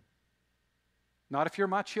 Not if you're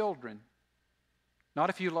my children. Not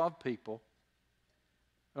if you love people.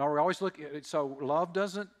 We always look at it. So love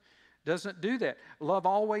doesn't do that. Love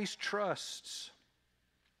always trusts.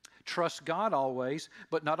 Trust God always,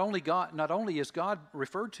 but not only is God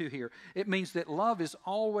referred to here, it means that love is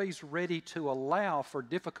always ready to allow for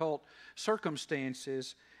difficult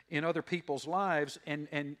circumstances in other people's lives,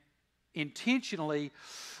 and intentionally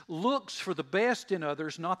looks for the best in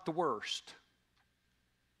others, not the worst.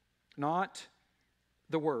 Not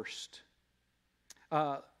the worst.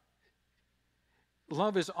 Love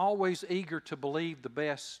is always eager to believe the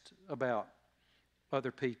best about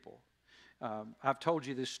other people. I've told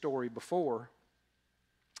you this story before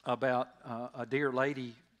about a dear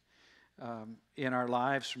lady in our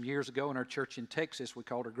lives from years ago in our church in Texas. We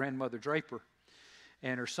called her Grandmother Draper.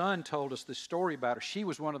 And her son told us this story about her. She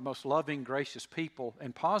was one of the most loving, gracious people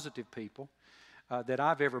and positive people that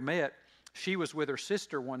I've ever met. She was with her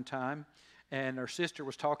sister one time, and her sister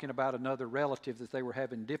was talking about another relative that they were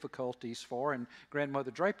having difficulties for, and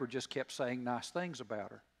Grandmother Draper just kept saying nice things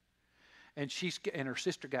about her. And her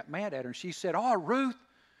sister got mad at her, and she said, "Oh, Ruth,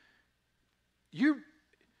 you're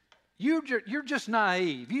just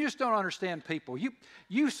naive. You just don't understand people.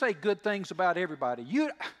 You say good things about everybody.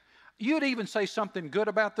 You'd even say something good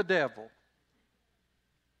about the devil."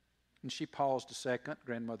 And she paused a second,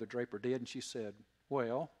 Grandmother Draper did, and she said,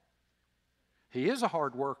 "Well, he is a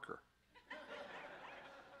hard worker."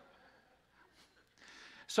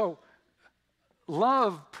 So,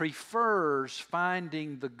 love prefers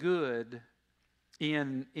finding the good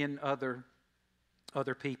in other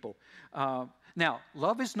people. Now,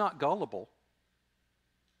 love is not gullible.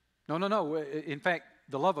 No. In fact,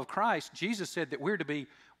 the love of Christ, Jesus said that we're to be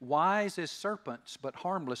wise as serpents, but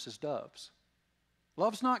harmless as doves.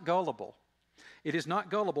 Love's not gullible. It is not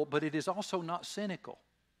gullible, but it is also not cynical.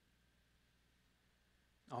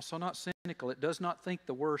 Also not cynical. It does not think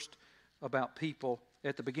the worst about people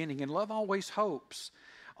at the beginning. And love always hopes,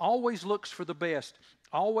 always looks for the best,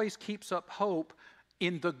 always keeps up hope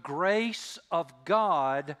in the grace of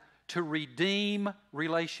God to redeem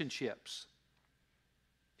relationships.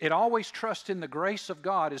 It always trusts in the grace of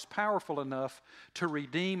God is powerful enough to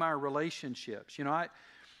redeem our relationships. You know,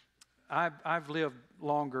 I've lived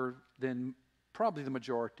longer than probably the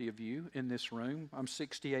majority of you in this room. I'm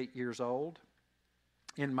 68 years old,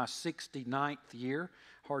 in my 69th year.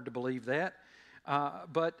 Hard to believe that.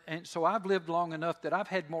 And so I've lived long enough that I've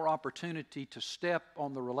had more opportunity to step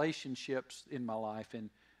on the relationships in my life and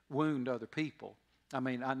wound other people. I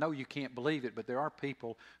mean, I know you can't believe it, but there are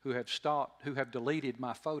people who have deleted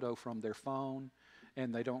my photo from their phone,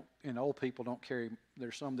 and old people don't carry,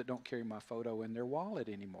 there's some that don't carry my photo in their wallet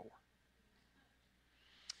anymore.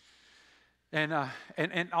 And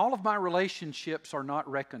all of my relationships are not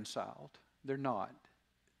reconciled. They're not.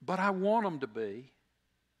 But I want them to be.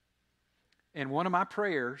 And one of my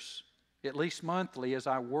prayers, at least monthly, as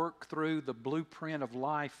I work through the blueprint of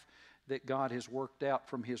life that God has worked out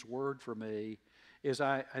from His Word for me, is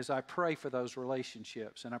as I pray for those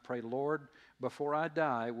relationships. And I pray, Lord, before I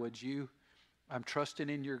die, I'm trusting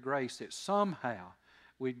in your grace that somehow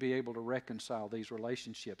we'd be able to reconcile these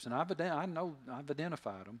relationships. And I know I've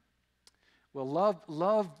identified them. Well,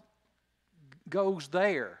 love goes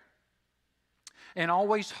there and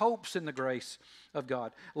always hopes in the grace of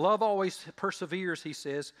God. Love always perseveres, he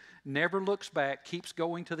says, never looks back, keeps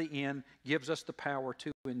going to the end, gives us the power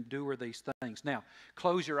to endure these things. Now,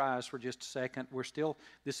 close your eyes for just a second.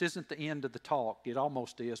 This isn't the end of the talk. It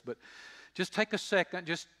almost is, but just take a second,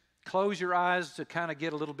 just close your eyes to kind of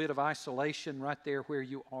get a little bit of isolation right there where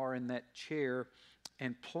you are in that chair,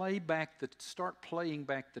 and start playing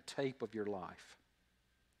back the tape of your life.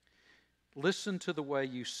 Listen to the way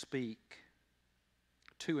you speak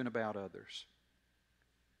to and about others.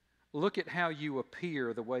 Look at how you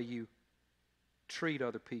appear, the way you treat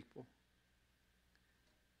other people.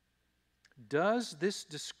 Does this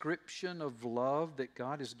description of love that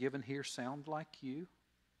God has given here sound like you?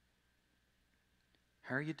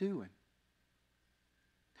 How are you doing?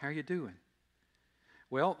 How are you doing?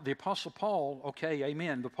 Well, the Apostle Paul, okay,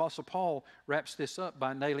 amen. The Apostle Paul wraps this up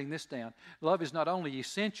by nailing this down. Love is not only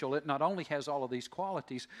essential, it not only has all of these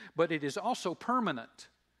qualities, but it is also permanent.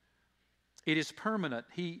 It is permanent.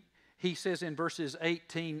 He says in verses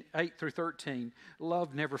 8 through 13,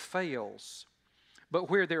 love never fails. But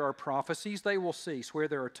where there are prophecies, they will cease. Where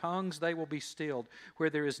there are tongues, they will be stilled. Where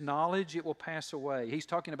there is knowledge, it will pass away. He's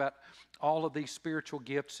talking about all of these spiritual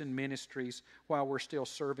gifts and ministries while we're still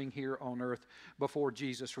serving here on earth before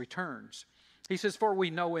Jesus returns. He says, for we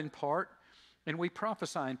know in part, and we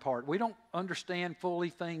prophesy in part. We don't understand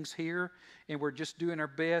fully things here, and we're just doing our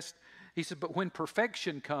best. He said, but when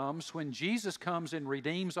perfection comes, when Jesus comes and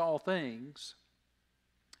redeems all things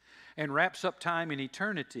and wraps up time and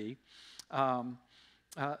eternity,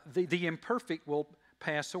 the imperfect will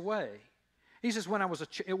pass away. He says,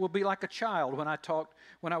 it will be like a child. When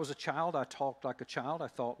I was a child, I talked like a child. I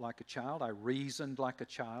thought like a child. I reasoned like a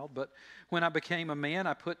child. But when I became a man,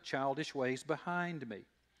 I put childish ways behind me.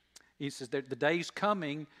 He says that the day's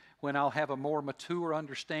coming when I'll have a more mature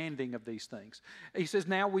understanding of these things. He says,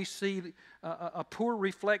 now we see a poor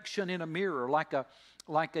reflection in a mirror, like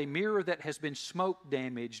a mirror that has been smoke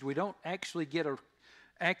damaged. We don't actually get an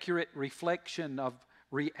accurate reflection of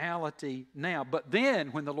reality now. But then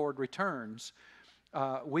when the Lord returns,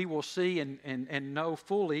 we will see and know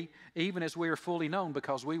fully, even as we are fully known,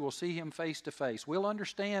 because we will see Him face to face. We'll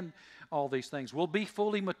understand all these things. We'll be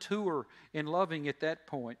fully mature in loving at that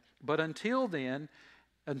point. But until then,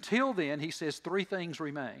 He says 3 things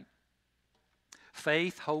remain: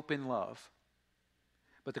 faith, hope, and love.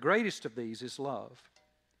 But the greatest of these is love.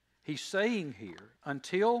 He's saying here,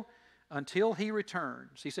 until He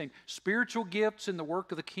returns, He's saying spiritual gifts in the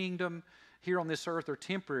work of the kingdom here on this earth are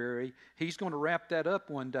temporary. He's going to wrap that up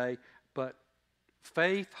one day, but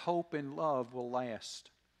faith, hope, and love will last.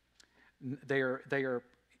 They are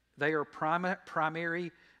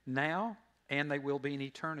primary now, and they will be in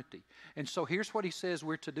eternity. And so here's what He says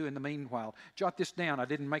we're to do in the meanwhile. Jot this down. I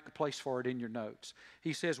didn't make a place for it in your notes.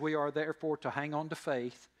 He says we are therefore to hang on to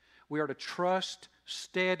faith. We are to trust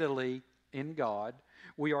steadily in God.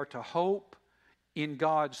 We are to hope in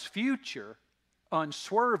God's future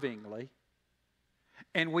unswervingly.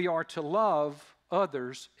 And we are to love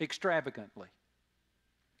others extravagantly.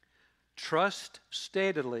 Trust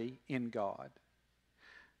steadily in God.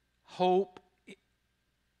 Hope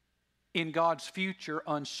in God's future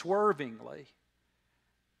unswervingly.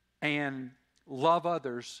 And love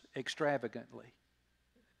others extravagantly.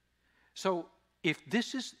 So if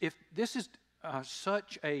this is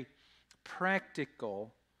such a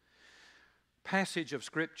practical passage of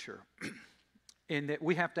Scripture, in that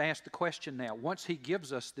we have to ask the question now. Once He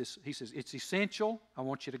gives us this, He says, it's essential. I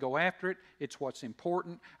want you to go after it. It's what's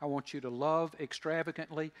important. I want you to love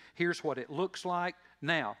extravagantly. Here's what it looks like.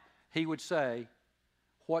 Now, He would say,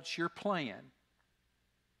 what's your plan?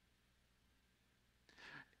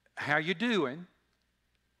 How you doing?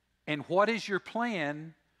 And what is your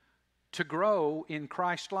plan to grow in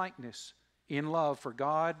Christ-likeness, in love for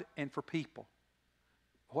God and for people?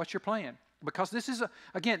 What's your plan? Because this is,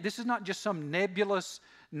 this is not just some nebulous,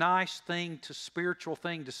 nice thing to spiritual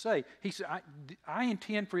thing to say. He said, I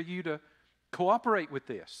intend for you to cooperate with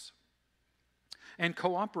this and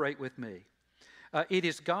cooperate with me. It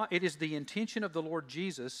is the intention of the Lord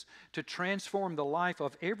Jesus to transform the life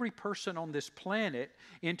of every person on this planet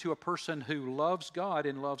into a person who loves God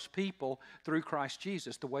and loves people through Christ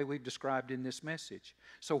Jesus, the way we've described in this message.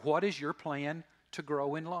 So what is your plan to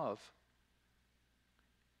grow in love?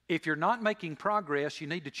 If you're not making progress, you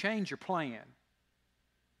need to change your plan.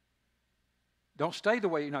 Don't stay the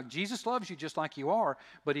way you are. Jesus loves you just like you are,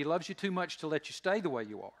 but He loves you too much to let you stay the way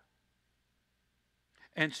you are.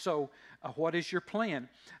 And so, what is your plan?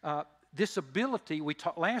 This ability,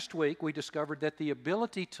 last week we discovered that the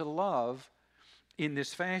ability to love in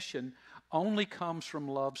this fashion only comes from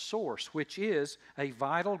love's source, which is a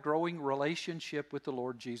vital, growing relationship with the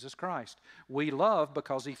Lord Jesus Christ. We love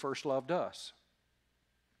because He first loved us.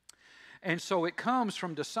 And so it comes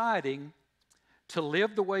from deciding to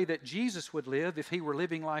live the way that Jesus would live if He were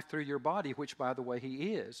living life through your body, which, by the way,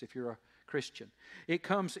 He is if you're a Christian. It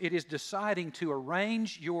is deciding to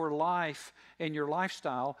arrange your life and your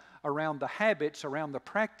lifestyle around the habits, around the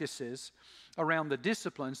practices, around the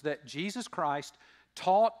disciplines that Jesus Christ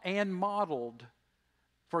taught and modeled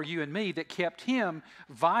for you and me, that kept Him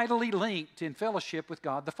vitally linked in fellowship with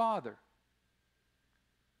God the Father.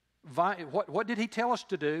 What did He tell us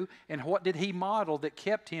to do, and what did He model that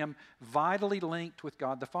kept Him vitally linked with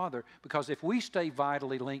God the Father? Because if we stay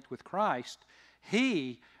vitally linked with Christ,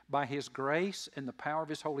 He, by His grace and the power of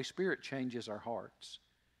His Holy Spirit, changes our hearts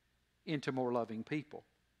into more loving people.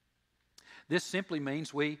 This simply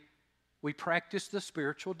means we practice the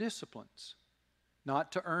spiritual disciplines,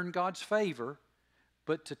 not to earn God's favor,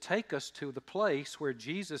 but to take us to the place where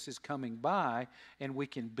Jesus is coming by and we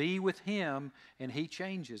can be with Him and He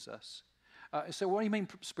changes us. So what do you mean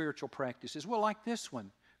spiritual practices? Well, like this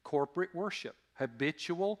one, corporate worship.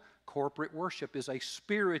 Habitual corporate worship is a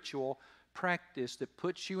spiritual practice that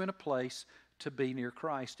puts you in a place to be near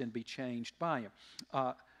Christ and be changed by Him.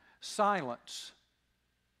 Silence.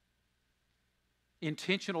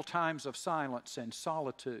 Intentional times of silence and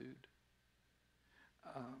solitude.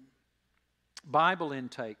 Bible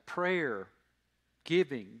intake, prayer,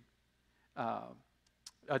 giving,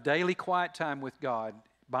 a daily quiet time with God,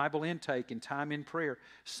 Bible intake and time in prayer,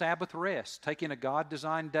 Sabbath rest, taking a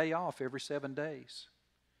God-designed day off every 7 days,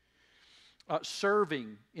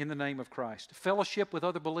 serving in the name of Christ, fellowship with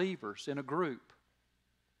other believers in a group.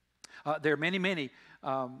 There are many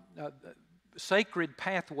sacred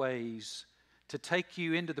pathways to take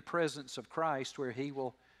you into the presence of Christ where He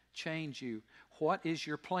will change you. what is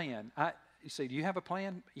your plan? You say, do you have a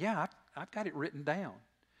plan? Yeah, I've got it written down.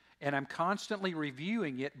 And I'm constantly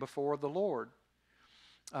reviewing it before the Lord.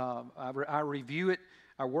 I review it.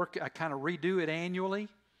 I kind of redo it annually.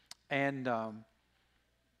 And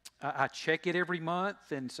I check it every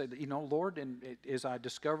month and say, Lord, and as I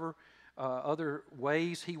discover other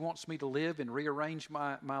ways He wants me to live and rearrange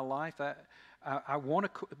my life, I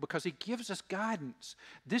want to, because He gives us guidance.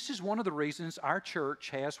 This is one of the reasons our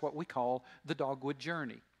church has what we call the Dogwood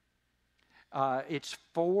Journey. It's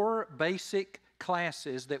 4 basic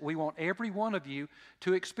classes that we want every one of you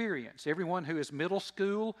to experience. Everyone who is middle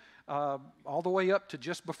school, all the way up to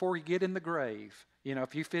just before you get in the grave.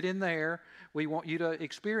 If you fit in there, we want you to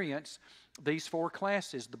experience these 4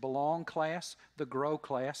 classes: the Belong class, the Grow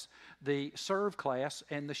class, the Serve class,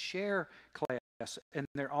 and the Share class. And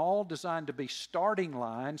they're all designed to be starting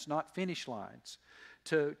lines, not finish lines,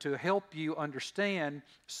 to help you understand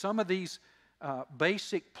some of these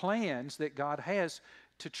basic plans that God has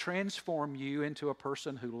to transform you into a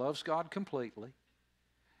person who loves God completely,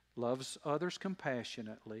 loves others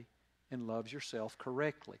compassionately, and loves yourself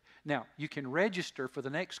correctly. Now, you can register for the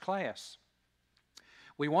next class.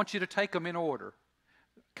 We want you to take them in order,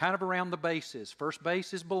 kind of around the bases. First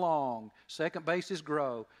base is Belong. Second base is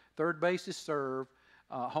Grow. Third base is Serve.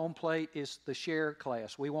 Home plate is the Share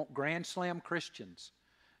class. We want Grand Slam Christians.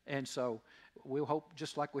 And so we'll hope,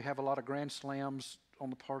 just like we have a lot of Grand Slams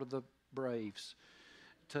on the part of the Braves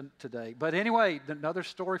today. But anyway, another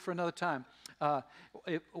story for another time.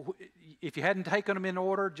 If you hadn't taken them in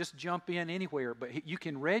order, just jump in anywhere. But you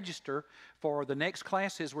can register for the next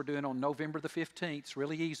classes we're doing on November the 15th. It's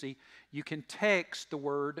really easy. You can text the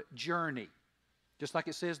word Journey, just like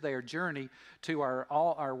it says there, Journey, to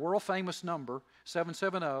our world-famous number,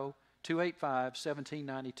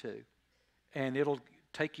 770-285-1792. And it'll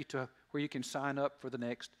take you to where you can sign up for the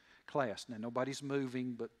next class. Now, nobody's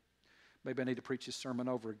moving, but maybe I need to preach this sermon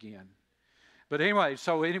over again. But anyway,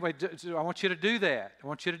 I want you to do that. I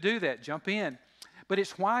want you to do that. Jump in. But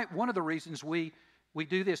it's one of the reasons we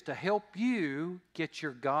do this, to help you get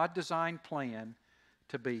your God-designed plan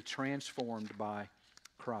to be transformed by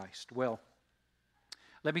Christ. Well,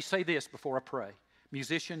 let me say this before I pray.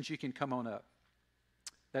 Musicians, you can come on up.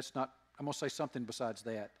 I'm going to say something besides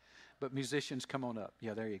that. But musicians, come on up.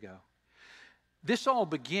 Yeah, there you go. This all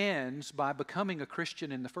begins by becoming a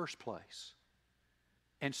Christian in the first place.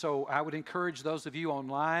 And so I would encourage those of you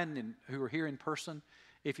online and who are here in person,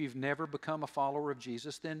 if you've never become a follower of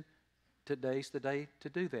Jesus, then today's the day to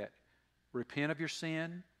do that. Repent of your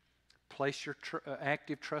sin, place your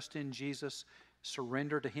active trust in Jesus,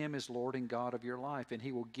 surrender to Him as Lord and God of your life, and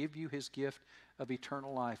He will give you His gift of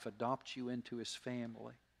eternal life, adopt you into His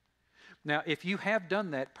family. Now, if you have done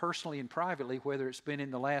that personally and privately, whether it's been in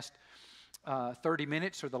the last 30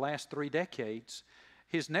 minutes or the last 3 decades,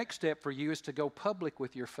 His next step for you is to go public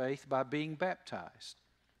with your faith by being baptized.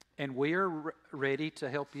 And we are ready to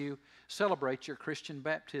help you celebrate your Christian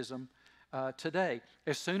baptism today.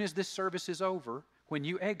 As soon as this service is over, when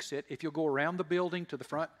you exit, if you'll go around the building to the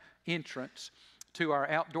front entrance to our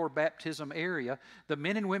outdoor baptism area, the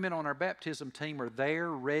men and women on our baptism team are there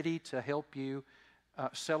ready to help you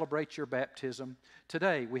celebrate your baptism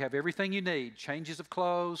today. We have everything you need: changes of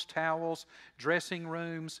clothes, towels, dressing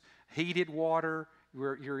rooms, heated water.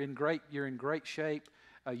 You're in great shape.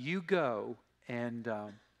 You go, and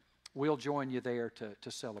we'll join you there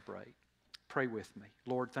to celebrate. Pray with me.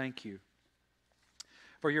 Lord, thank you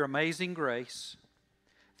for your amazing grace.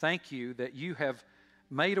 Thank you that you have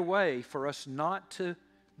made a way for us not to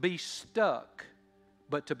be stuck,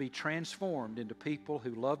 but to be transformed into people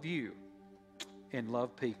who love you and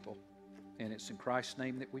love people. And it's in Christ's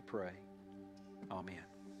name that we pray. Amen.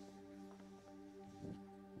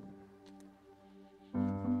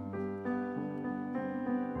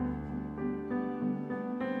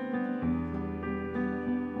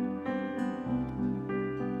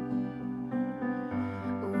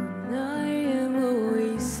 When I am a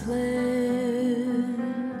wasteland,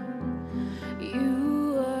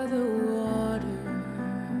 you are the water.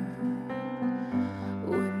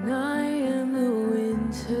 When I am the winter,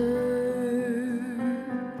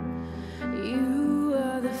 you are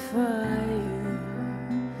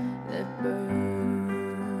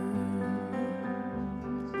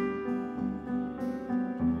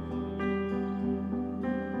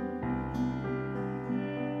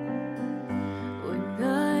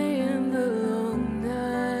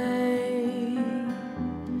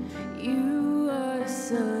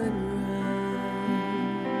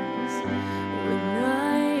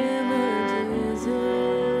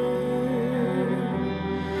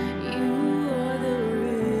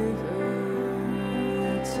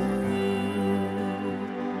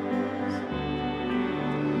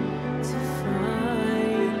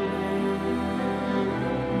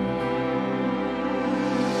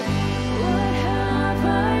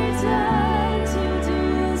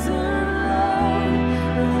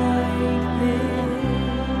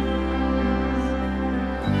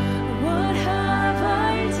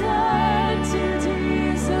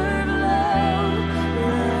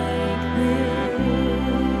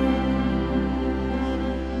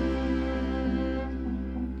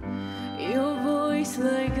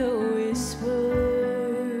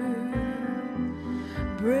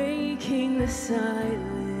the silence.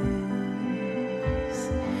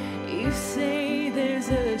 You say there's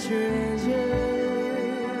a treasure.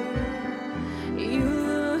 You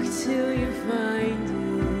look till you find it.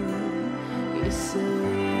 You search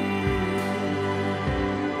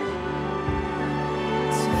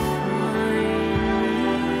to find me.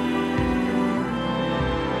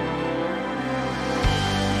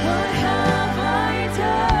 What have I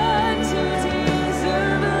done to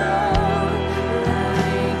deserve love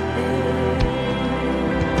like this?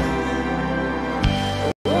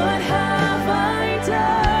 What have I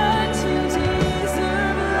done to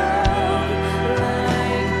deserve love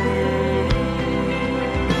like this?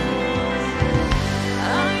 I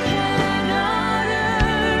cannot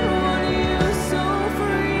earn what you so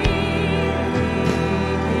freely give.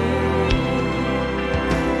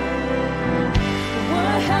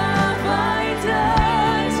 What have I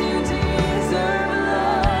done to deserve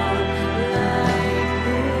love like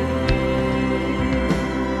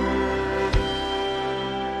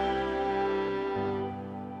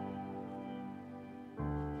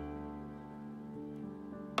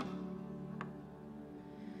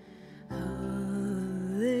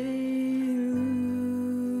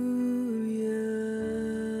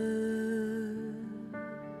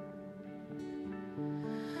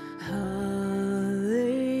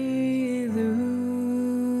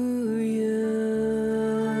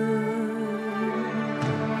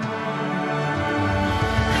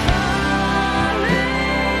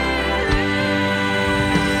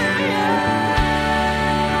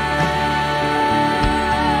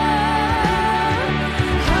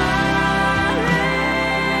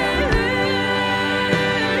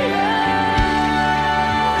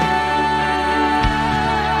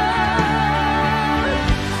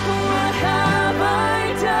What have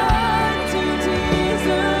I done to deserve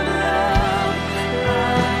love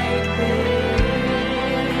like this?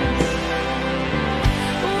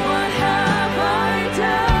 What have I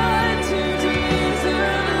done to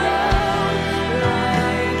deserve love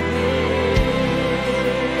like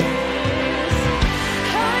this?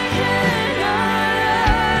 I cannot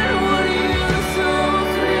earn what you so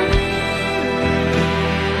freely give.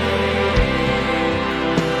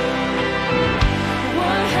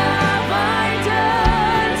 What have I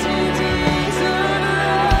done to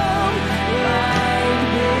deserve love like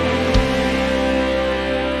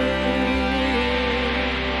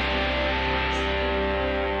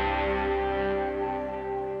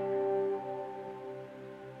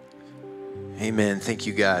Amen. Thank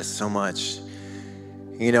you guys so much.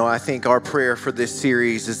 You know, I think our prayer for this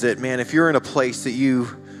series is that, man, if you're in a place that you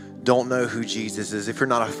don't know who Jesus is, if you're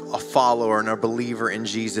not a follower and a believer in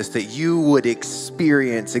Jesus, that you would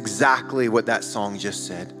experience exactly what that song just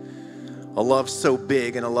said. A love so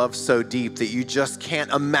big and a love so deep that you just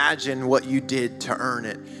can't imagine what you did to earn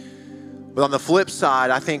it. But on the flip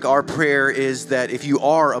side, I think our prayer is that if you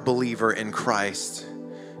are a believer in Christ,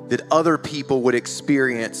 that other people would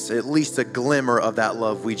experience at least a glimmer of that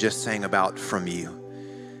love we just sang about from you.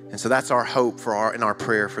 And so that's our hope in our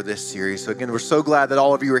prayer for this series. So again, we're so glad that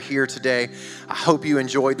all of you are here today. I hope you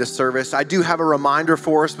enjoyed the service. I do have a reminder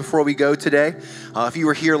for us before we go today. If you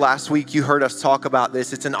were here last week, you heard us talk about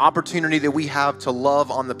this. It's an opportunity that we have to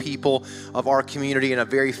love on the people of our community in a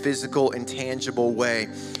very physical and tangible way.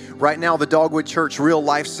 Right now, the Dogwood Church Real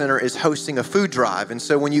Life Center is hosting a food drive. And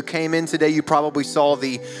so when you came in today, you probably saw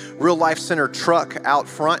the Real Life Center truck out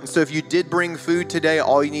front. And so if you did bring food today,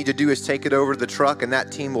 all you need to do is take it over to the truck and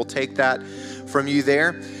that team will take that from you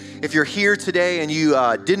there. If you're here today and you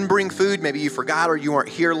didn't bring food, maybe you forgot or you weren't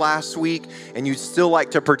here last week and you'd still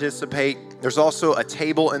like to participate, there's also a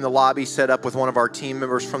table in the lobby set up with one of our team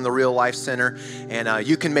members from the Real Life Center. And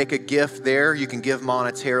you can make a gift there. You can give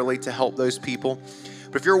monetarily to help those people.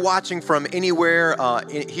 But if you're watching from anywhere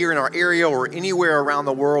here in our area or anywhere around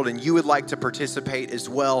the world and you would like to participate as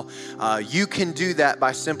well, you can do that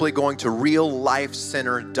by simply going to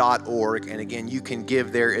reallifecenter.org. And again, you can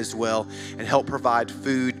give there as well and help provide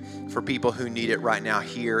food for people who need it right now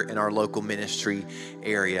here in our local ministry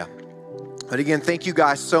area. But again, thank you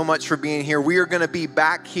guys so much for being here. We are going to be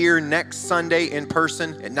back here next Sunday in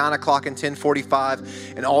person at 9 o'clock and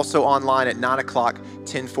 10:45, and also online at 9 o'clock,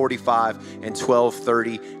 10:45, and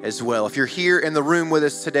 12:30 as well. If you're here in the room with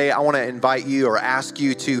us today, I want to invite you or ask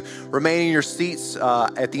you to remain in your seats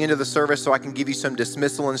at the end of the service so I can give you some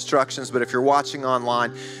dismissal instructions. But if you're watching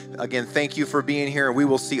online, again, thank you for being here. We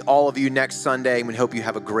will see all of you next Sunday, and we hope you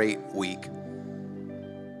have a great week.